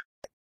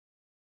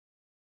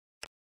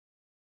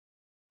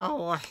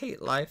 Oh, I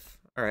hate life.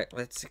 Alright,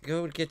 let's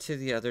go get to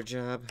the other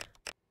job.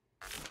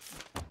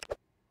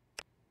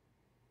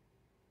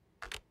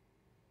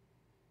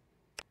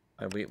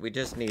 We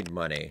just need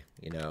money,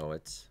 you know,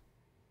 it's...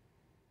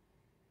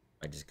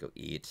 I just go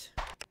eat.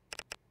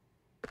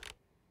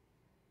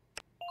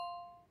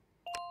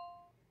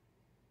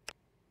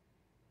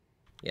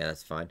 Yeah,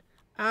 that's fine.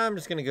 I'm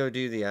just gonna go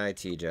do the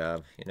IT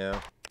job, you know?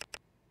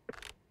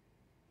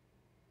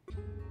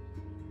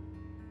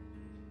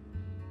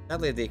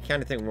 Sadly, the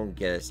accounting thing won't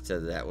get us to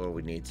that where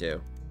we need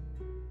to.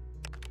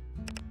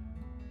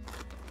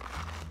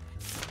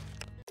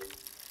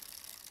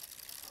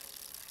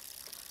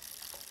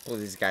 Well,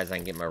 these guys, I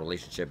can get my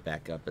relationship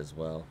back up as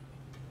well.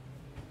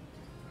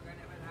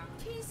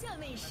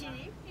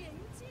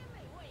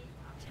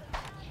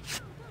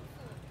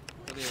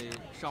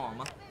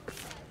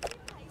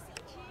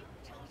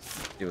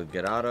 Do a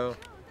good auto.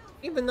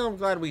 Even though I'm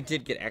glad we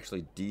did get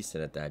actually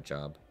decent at that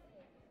job.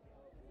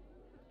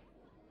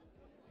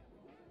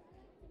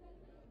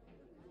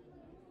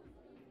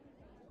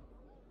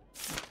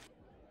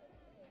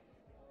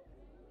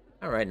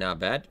 Alright, not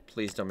bad.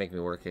 Please don't make me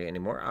work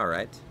anymore.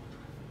 Alright.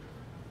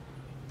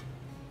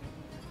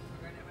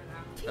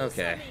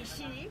 Okay.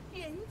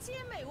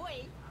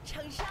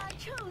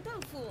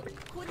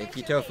 Thank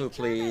you, tofu,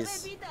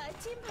 please.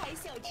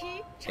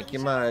 Thank you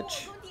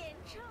much.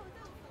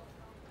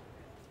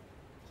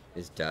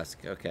 It's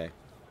dusk. Okay.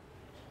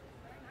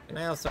 And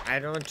I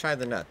don't try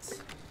the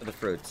nuts or the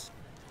fruits.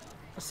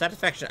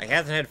 Satisfaction. I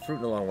haven't had fruit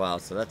in a long while,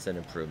 so that's an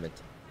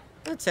improvement.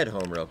 Let's head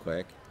home real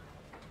quick.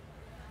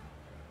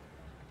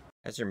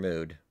 How's your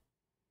mood?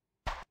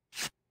 Were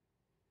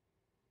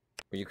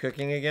you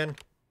cooking again?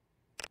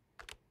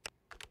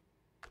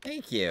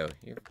 Thank you.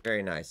 You're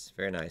very nice.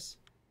 Very nice.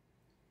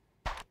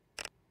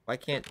 Why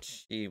can't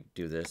she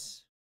do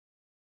this?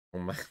 Oh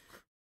my...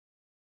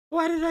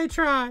 Why did I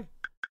try?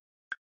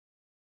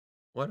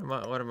 What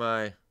am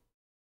I...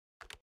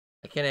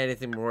 I can't add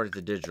anything more to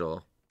the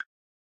digital.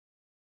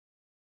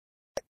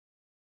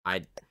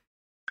 Do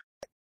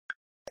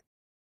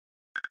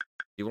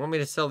you want me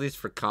to sell these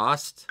for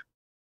cost?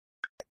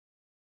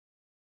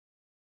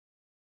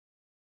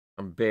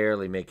 I'm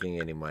barely making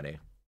any money.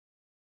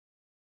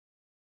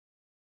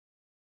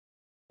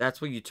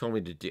 That's what you told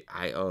me to do.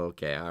 Oh,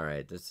 okay,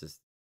 alright. This is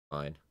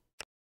fine.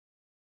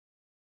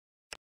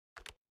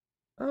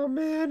 Oh,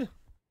 man.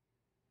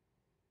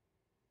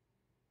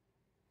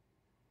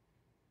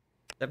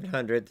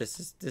 700.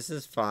 This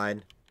is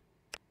fine.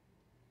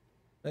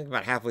 I think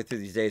about halfway through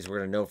these days, we're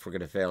gonna know if we're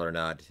gonna fail or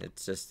not.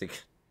 It's just the...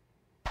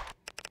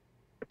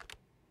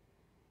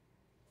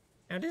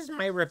 Now, does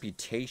my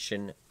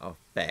reputation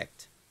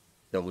affect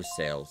those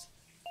sales?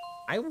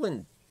 I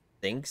wouldn't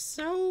think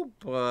so,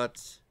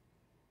 but...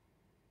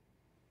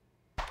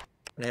 I'm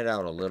gonna head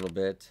out a little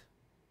bit.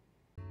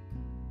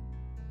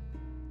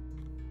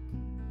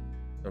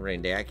 A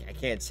rain day. I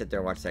can't sit there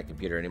and watch that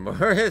computer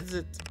anymore.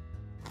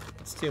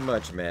 It's too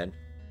much, man.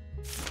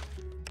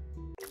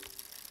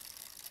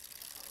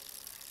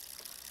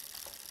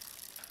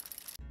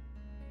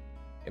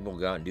 Maybe we'll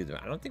go out and do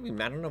that. I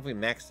don't know if we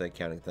maxed the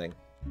accounting thing.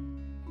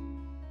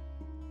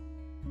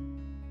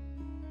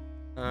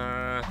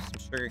 Some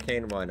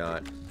sugarcane, why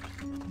not?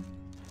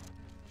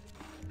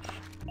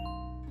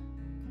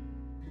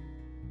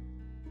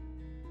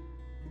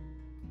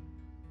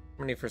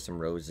 Money for some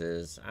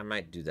roses. I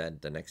might do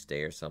that the next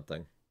day or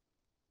something.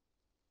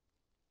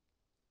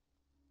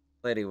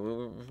 Lady,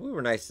 we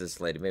were nice to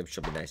this lady. Maybe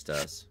she'll be nice to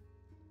us.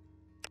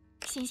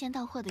 新鲜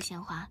到货的鲜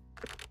花。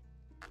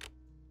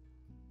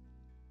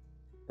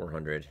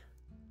 400.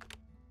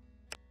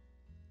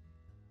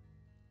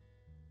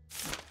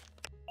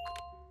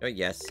 Oh,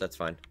 yes, that's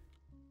fine.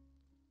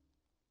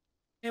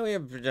 Yeah, we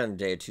have done a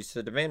day or two, so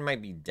the demand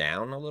might be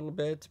down a little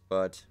bit,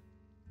 but...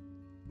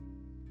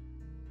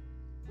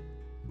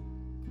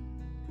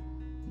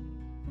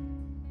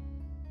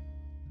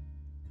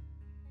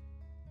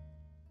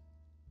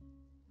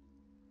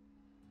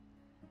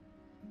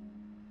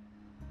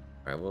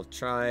 Alright, we'll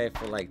try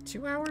for like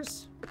 2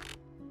 hours.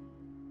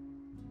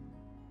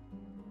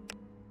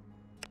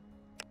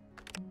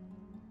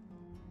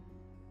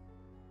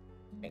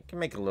 I can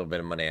make a little bit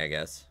of money, I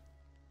guess.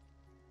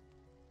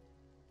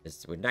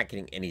 We're not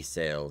getting any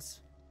sales.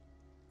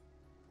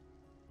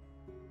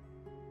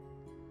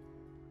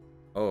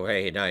 Oh,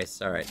 hey,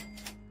 nice. Alright.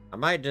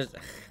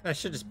 I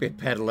should just be a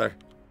peddler.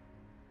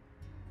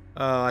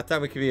 Oh, I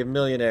thought we could be a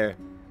millionaire.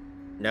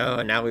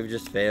 No, now we've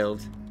just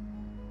failed.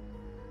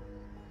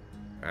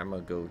 I'm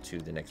gonna go to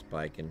the next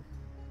bike and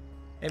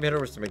maybe head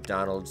over to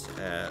McDonald's.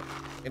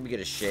 Maybe get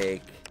a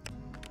shake.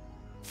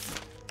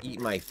 Eat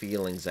my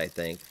feelings, I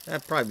think.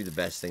 That'd probably be the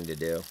best thing to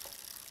do.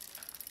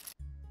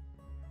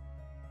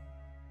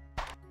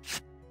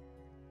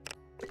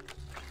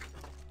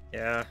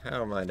 Yeah, I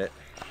don't mind it.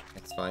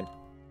 It's fine.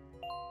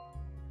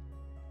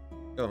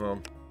 Go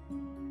home.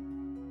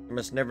 You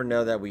must never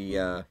know that we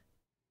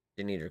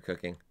didn't eat her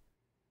cooking.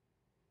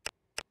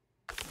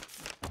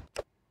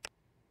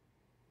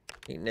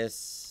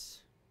 Neatness.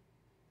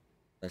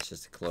 That's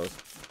just a clothes.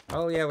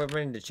 Oh yeah, we're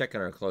ready to check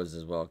on our clothes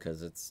as well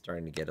because it's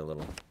starting to get a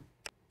little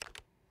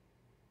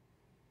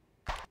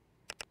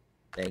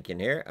dank in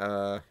here.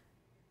 Alright,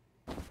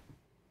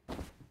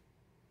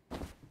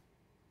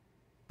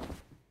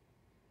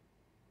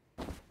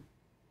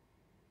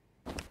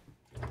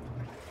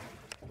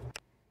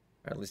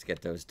 at least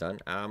get those done.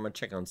 I'm gonna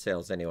check on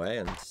sales anyway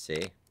and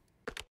see.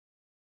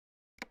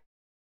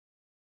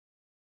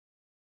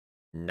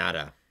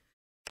 Nada.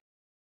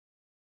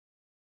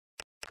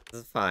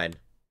 This is fine.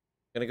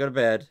 Gonna go to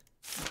bed.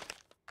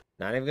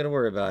 Not even gonna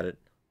worry about it.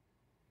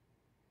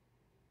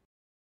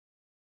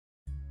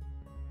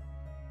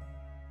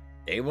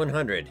 Day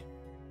 100.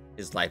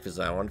 His life is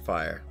now on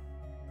fire.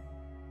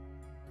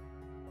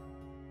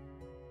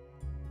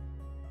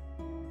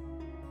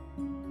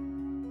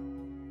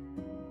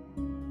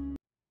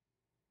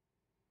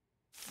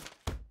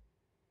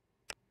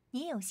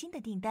您有新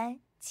的订单，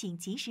请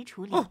及时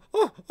处理。 Oh,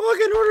 I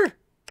get an order.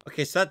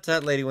 Okay, so that's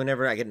that lady.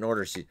 Whenever I get an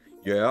order, she,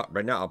 yeah,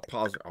 right now. I'll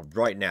pause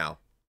right now.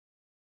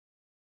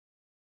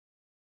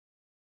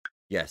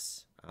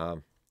 Yes. I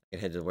can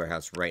head to the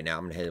warehouse right now.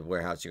 I'm gonna head to the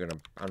warehouse. I'm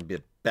gonna be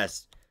the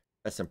best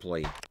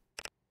employee.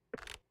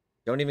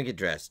 Don't even get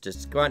dressed.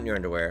 Just go out in your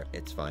underwear.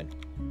 It's fine.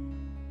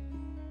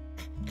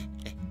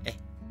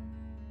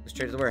 Go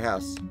straight to the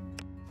warehouse.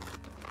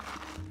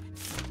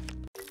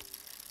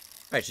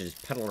 I should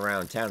just pedal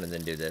around town and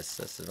then do this.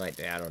 This is my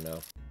day. I don't know.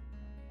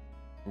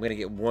 I'm gonna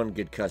get one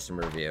good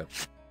customer review.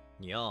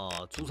 你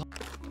要租草。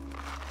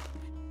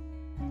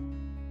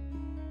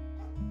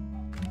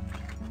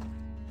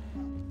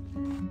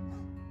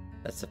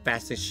 That's the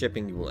fastest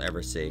shipping you will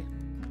ever see.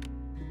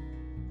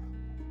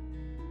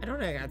 I don't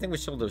know. I think we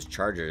sold those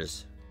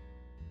chargers.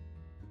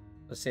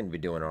 Those seem to be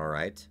doing all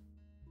right.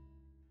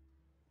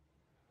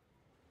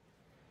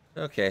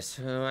 Okay,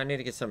 so I need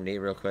to get something to eat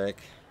real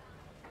quick.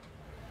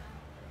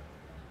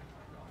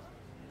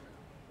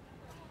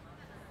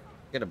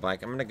 Get a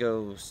bike. I'm gonna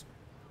go,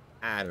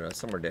 I don't know,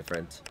 somewhere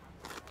different.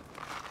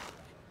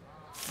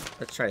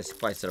 Let's try to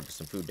spice it up with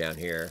some food down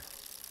here.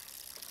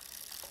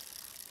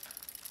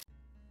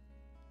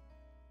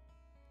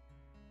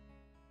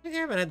 I think I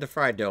haven't had the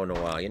fried dough in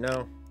a while, you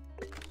know?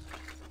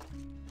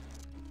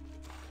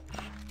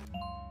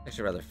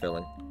 Actually, rather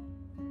filling.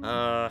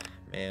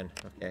 Man,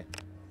 okay.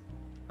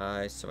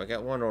 So I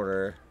got one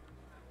order.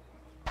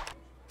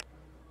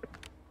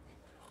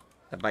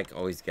 That bike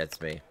always gets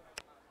me.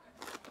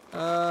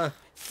 And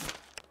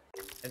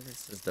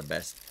this is the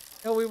best.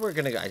 No, we were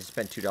gonna go. I just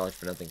spent $2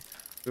 for nothing.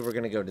 We were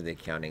gonna go to the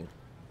accounting.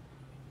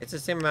 It's the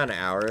same amount of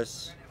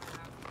hours.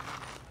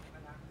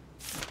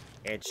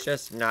 It's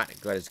just not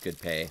good as good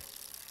pay.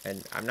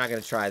 And I'm not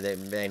gonna try the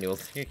manual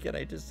thing again.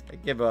 I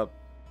give up.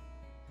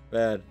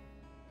 Man.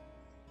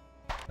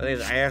 I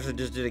actually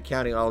just did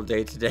accounting all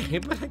day today,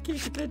 but I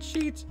can't get that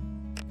sheet.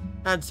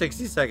 Not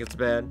 60 seconds,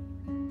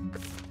 man.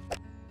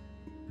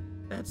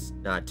 That's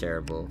not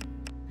terrible.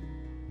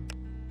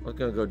 We're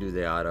gonna go do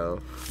the auto.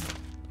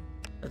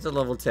 That's a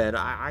level 10.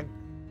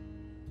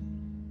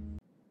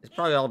 It's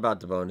probably all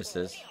about the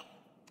bonuses.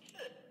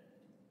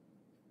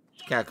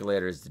 The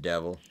calculator is the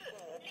devil.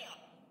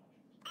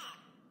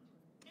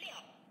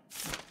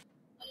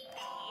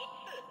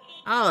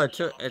 Oh,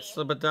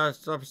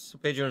 it's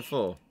paid you in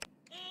full.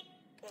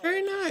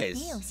 Very nice.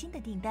 您有新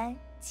的订单，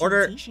请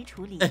Order. 及时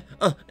处理。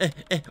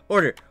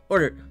 Order.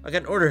 I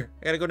got an order.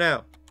 I gotta go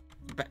now.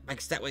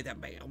 Mike's that way.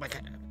 Oh my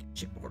god.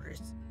 Ship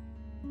orders.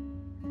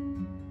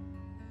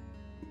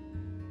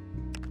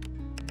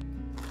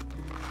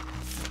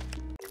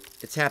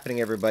 It's happening,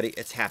 everybody.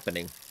 It's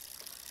happening.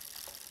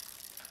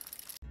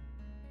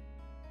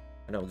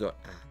 I know. Go.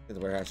 The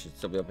warehouse should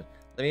still be open.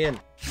 Let me in.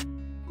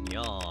 你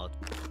要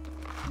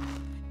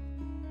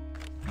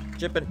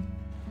Shipping.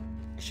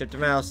 I shipped a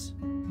mouse.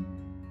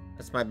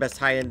 That's my best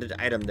high-end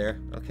item there.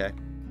 Okay.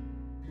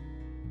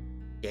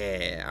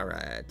 Yeah,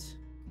 alright.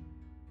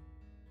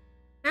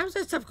 How's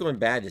that stuff going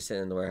bad just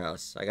sitting in the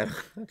warehouse? I gotta...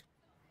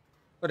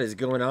 What is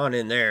going on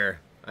in there?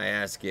 I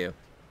ask you.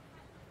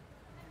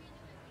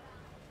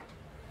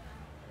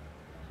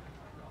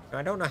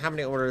 I don't know how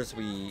many orders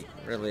we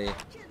really...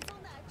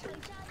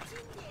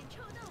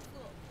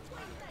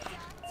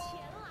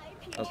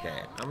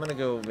 Okay, I'm gonna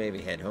go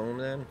maybe head home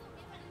then.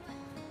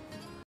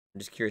 I'm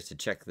just curious to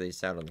check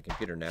these out on the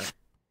computer now.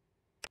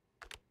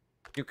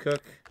 You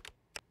cook?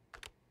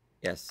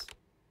 Yes.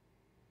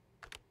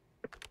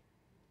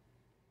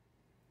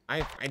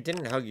 I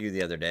didn't hug you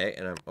the other day,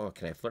 and oh,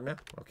 can I flirt now?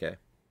 Okay.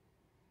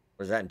 What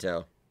does that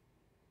entail?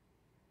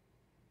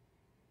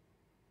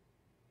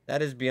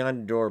 That is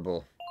beyond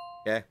adorable.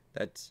 Okay,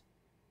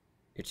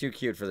 you're too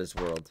cute for this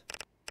world.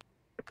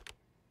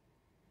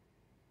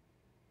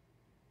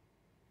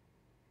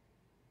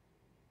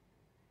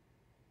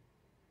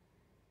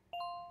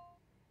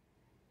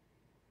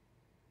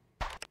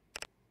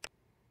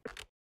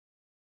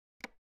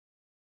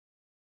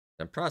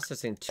 I'm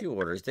processing 2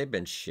 orders. They've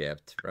been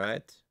shipped,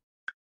 right?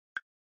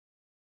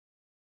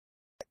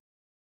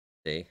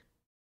 See?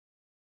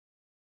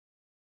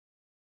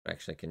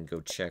 Actually, I can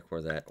go check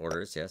where that order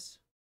is. Yes.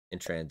 In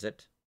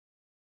transit.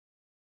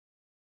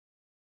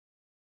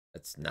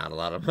 That's not a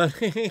lot of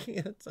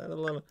money. That's not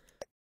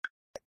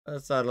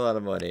a lot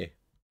of money.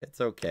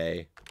 It's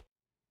okay.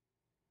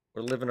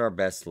 We're living our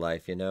best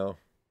life, you know?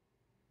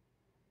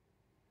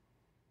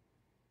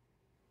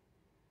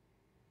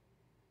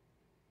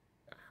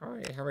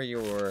 How are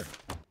your...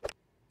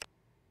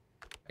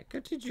 I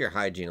could teach your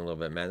hygiene a little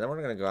bit, man. Then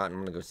we're gonna go out and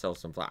I'm gonna go sell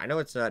some flowers. I know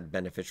it's not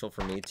beneficial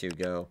for me to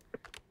go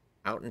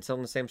out and sell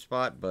in the same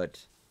spot,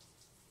 but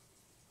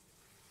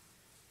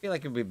I feel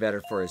like it would be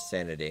better for his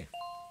sanity.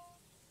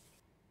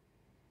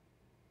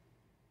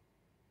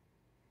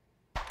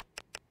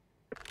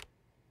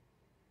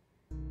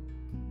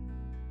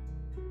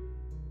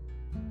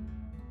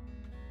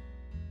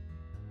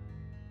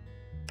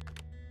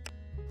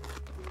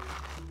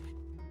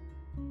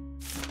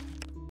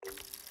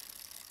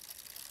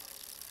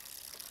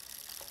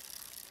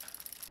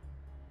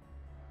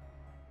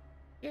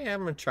 Yeah,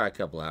 I'm gonna try a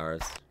couple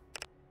hours.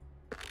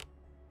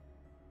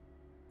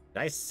 Did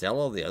I sell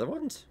all the other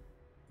ones?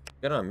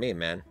 Good on me,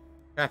 man.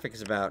 Traffic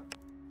is about...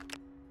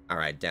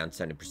 Alright, down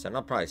 70%.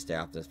 I'll probably stay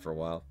off this for a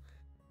while.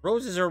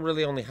 Roses are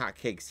really only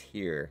hotcakes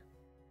here.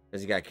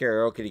 Because you got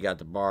karaoke, you got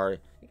the bar.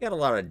 You got a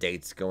lot of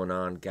dates going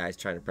on. Guys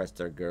trying to impress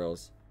their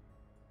girls.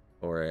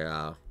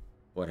 Or,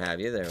 what have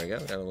you. There we go.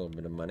 Got a little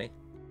bit of money.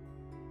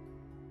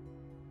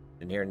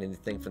 Didn't hear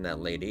anything from that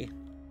lady.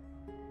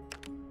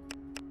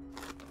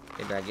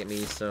 Maybe I get me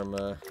some,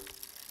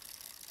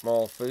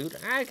 small food.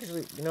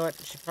 Actually, you know what?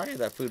 She probably had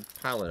that food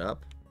piling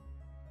up.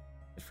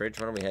 The fridge.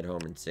 Why don't we head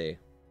home and see?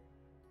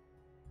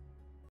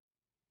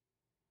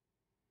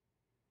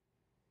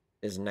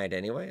 It's night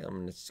anyway.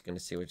 I'm just gonna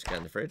see what you got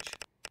in the fridge.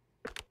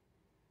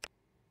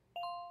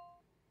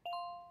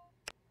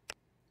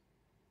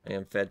 I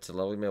am fed to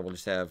low. Maybe we'll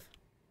just have...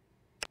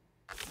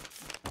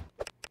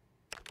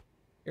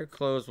 Your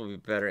clothes will be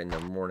better in the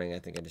morning. I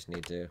think I just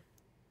need to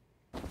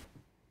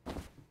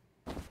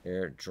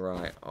air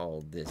dry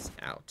all this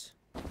out.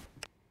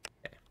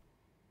 Okay.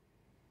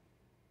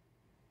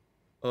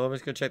 Oh, I'm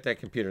just gonna check that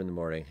computer in the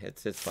morning.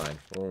 It's fine.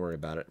 Don't worry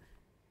about it.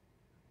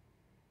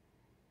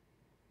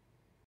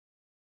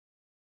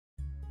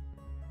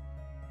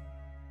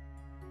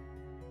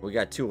 We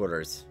got 2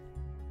 orders.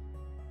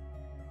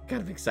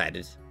 Kind of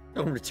excited.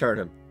 Don't return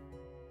them.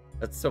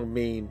 That's so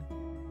mean.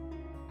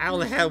 I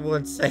only had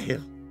 1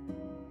 sale.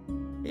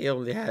 He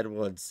only had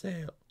 1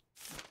 sale.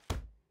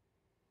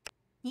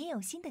 您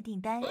有新的订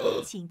单，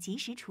请及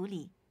时处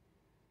理。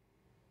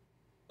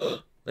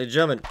 Ladies and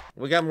gentlemen,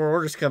 we got more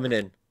orders coming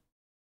in.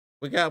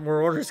 We got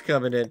more orders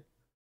coming in.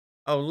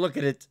 Oh, look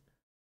at it.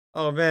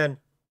 Oh man.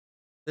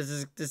 This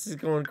is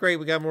going great.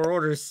 We got more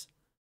orders.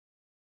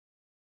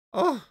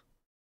 Oh,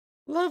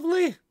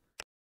 lovely.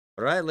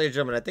 All right, ladies and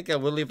gentlemen, I think I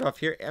will leave off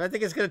here, and I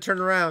think it's going to turn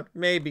around.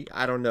 Maybe.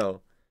 I don't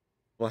know.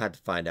 We'll have to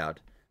find out.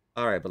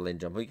 All right, but ladies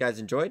and gentlemen, if you guys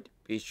enjoyed,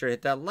 be sure to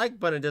hit that like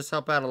button. It does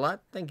help out a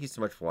lot. Thank you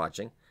so much for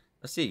watching.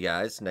 I'll see you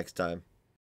guys next time.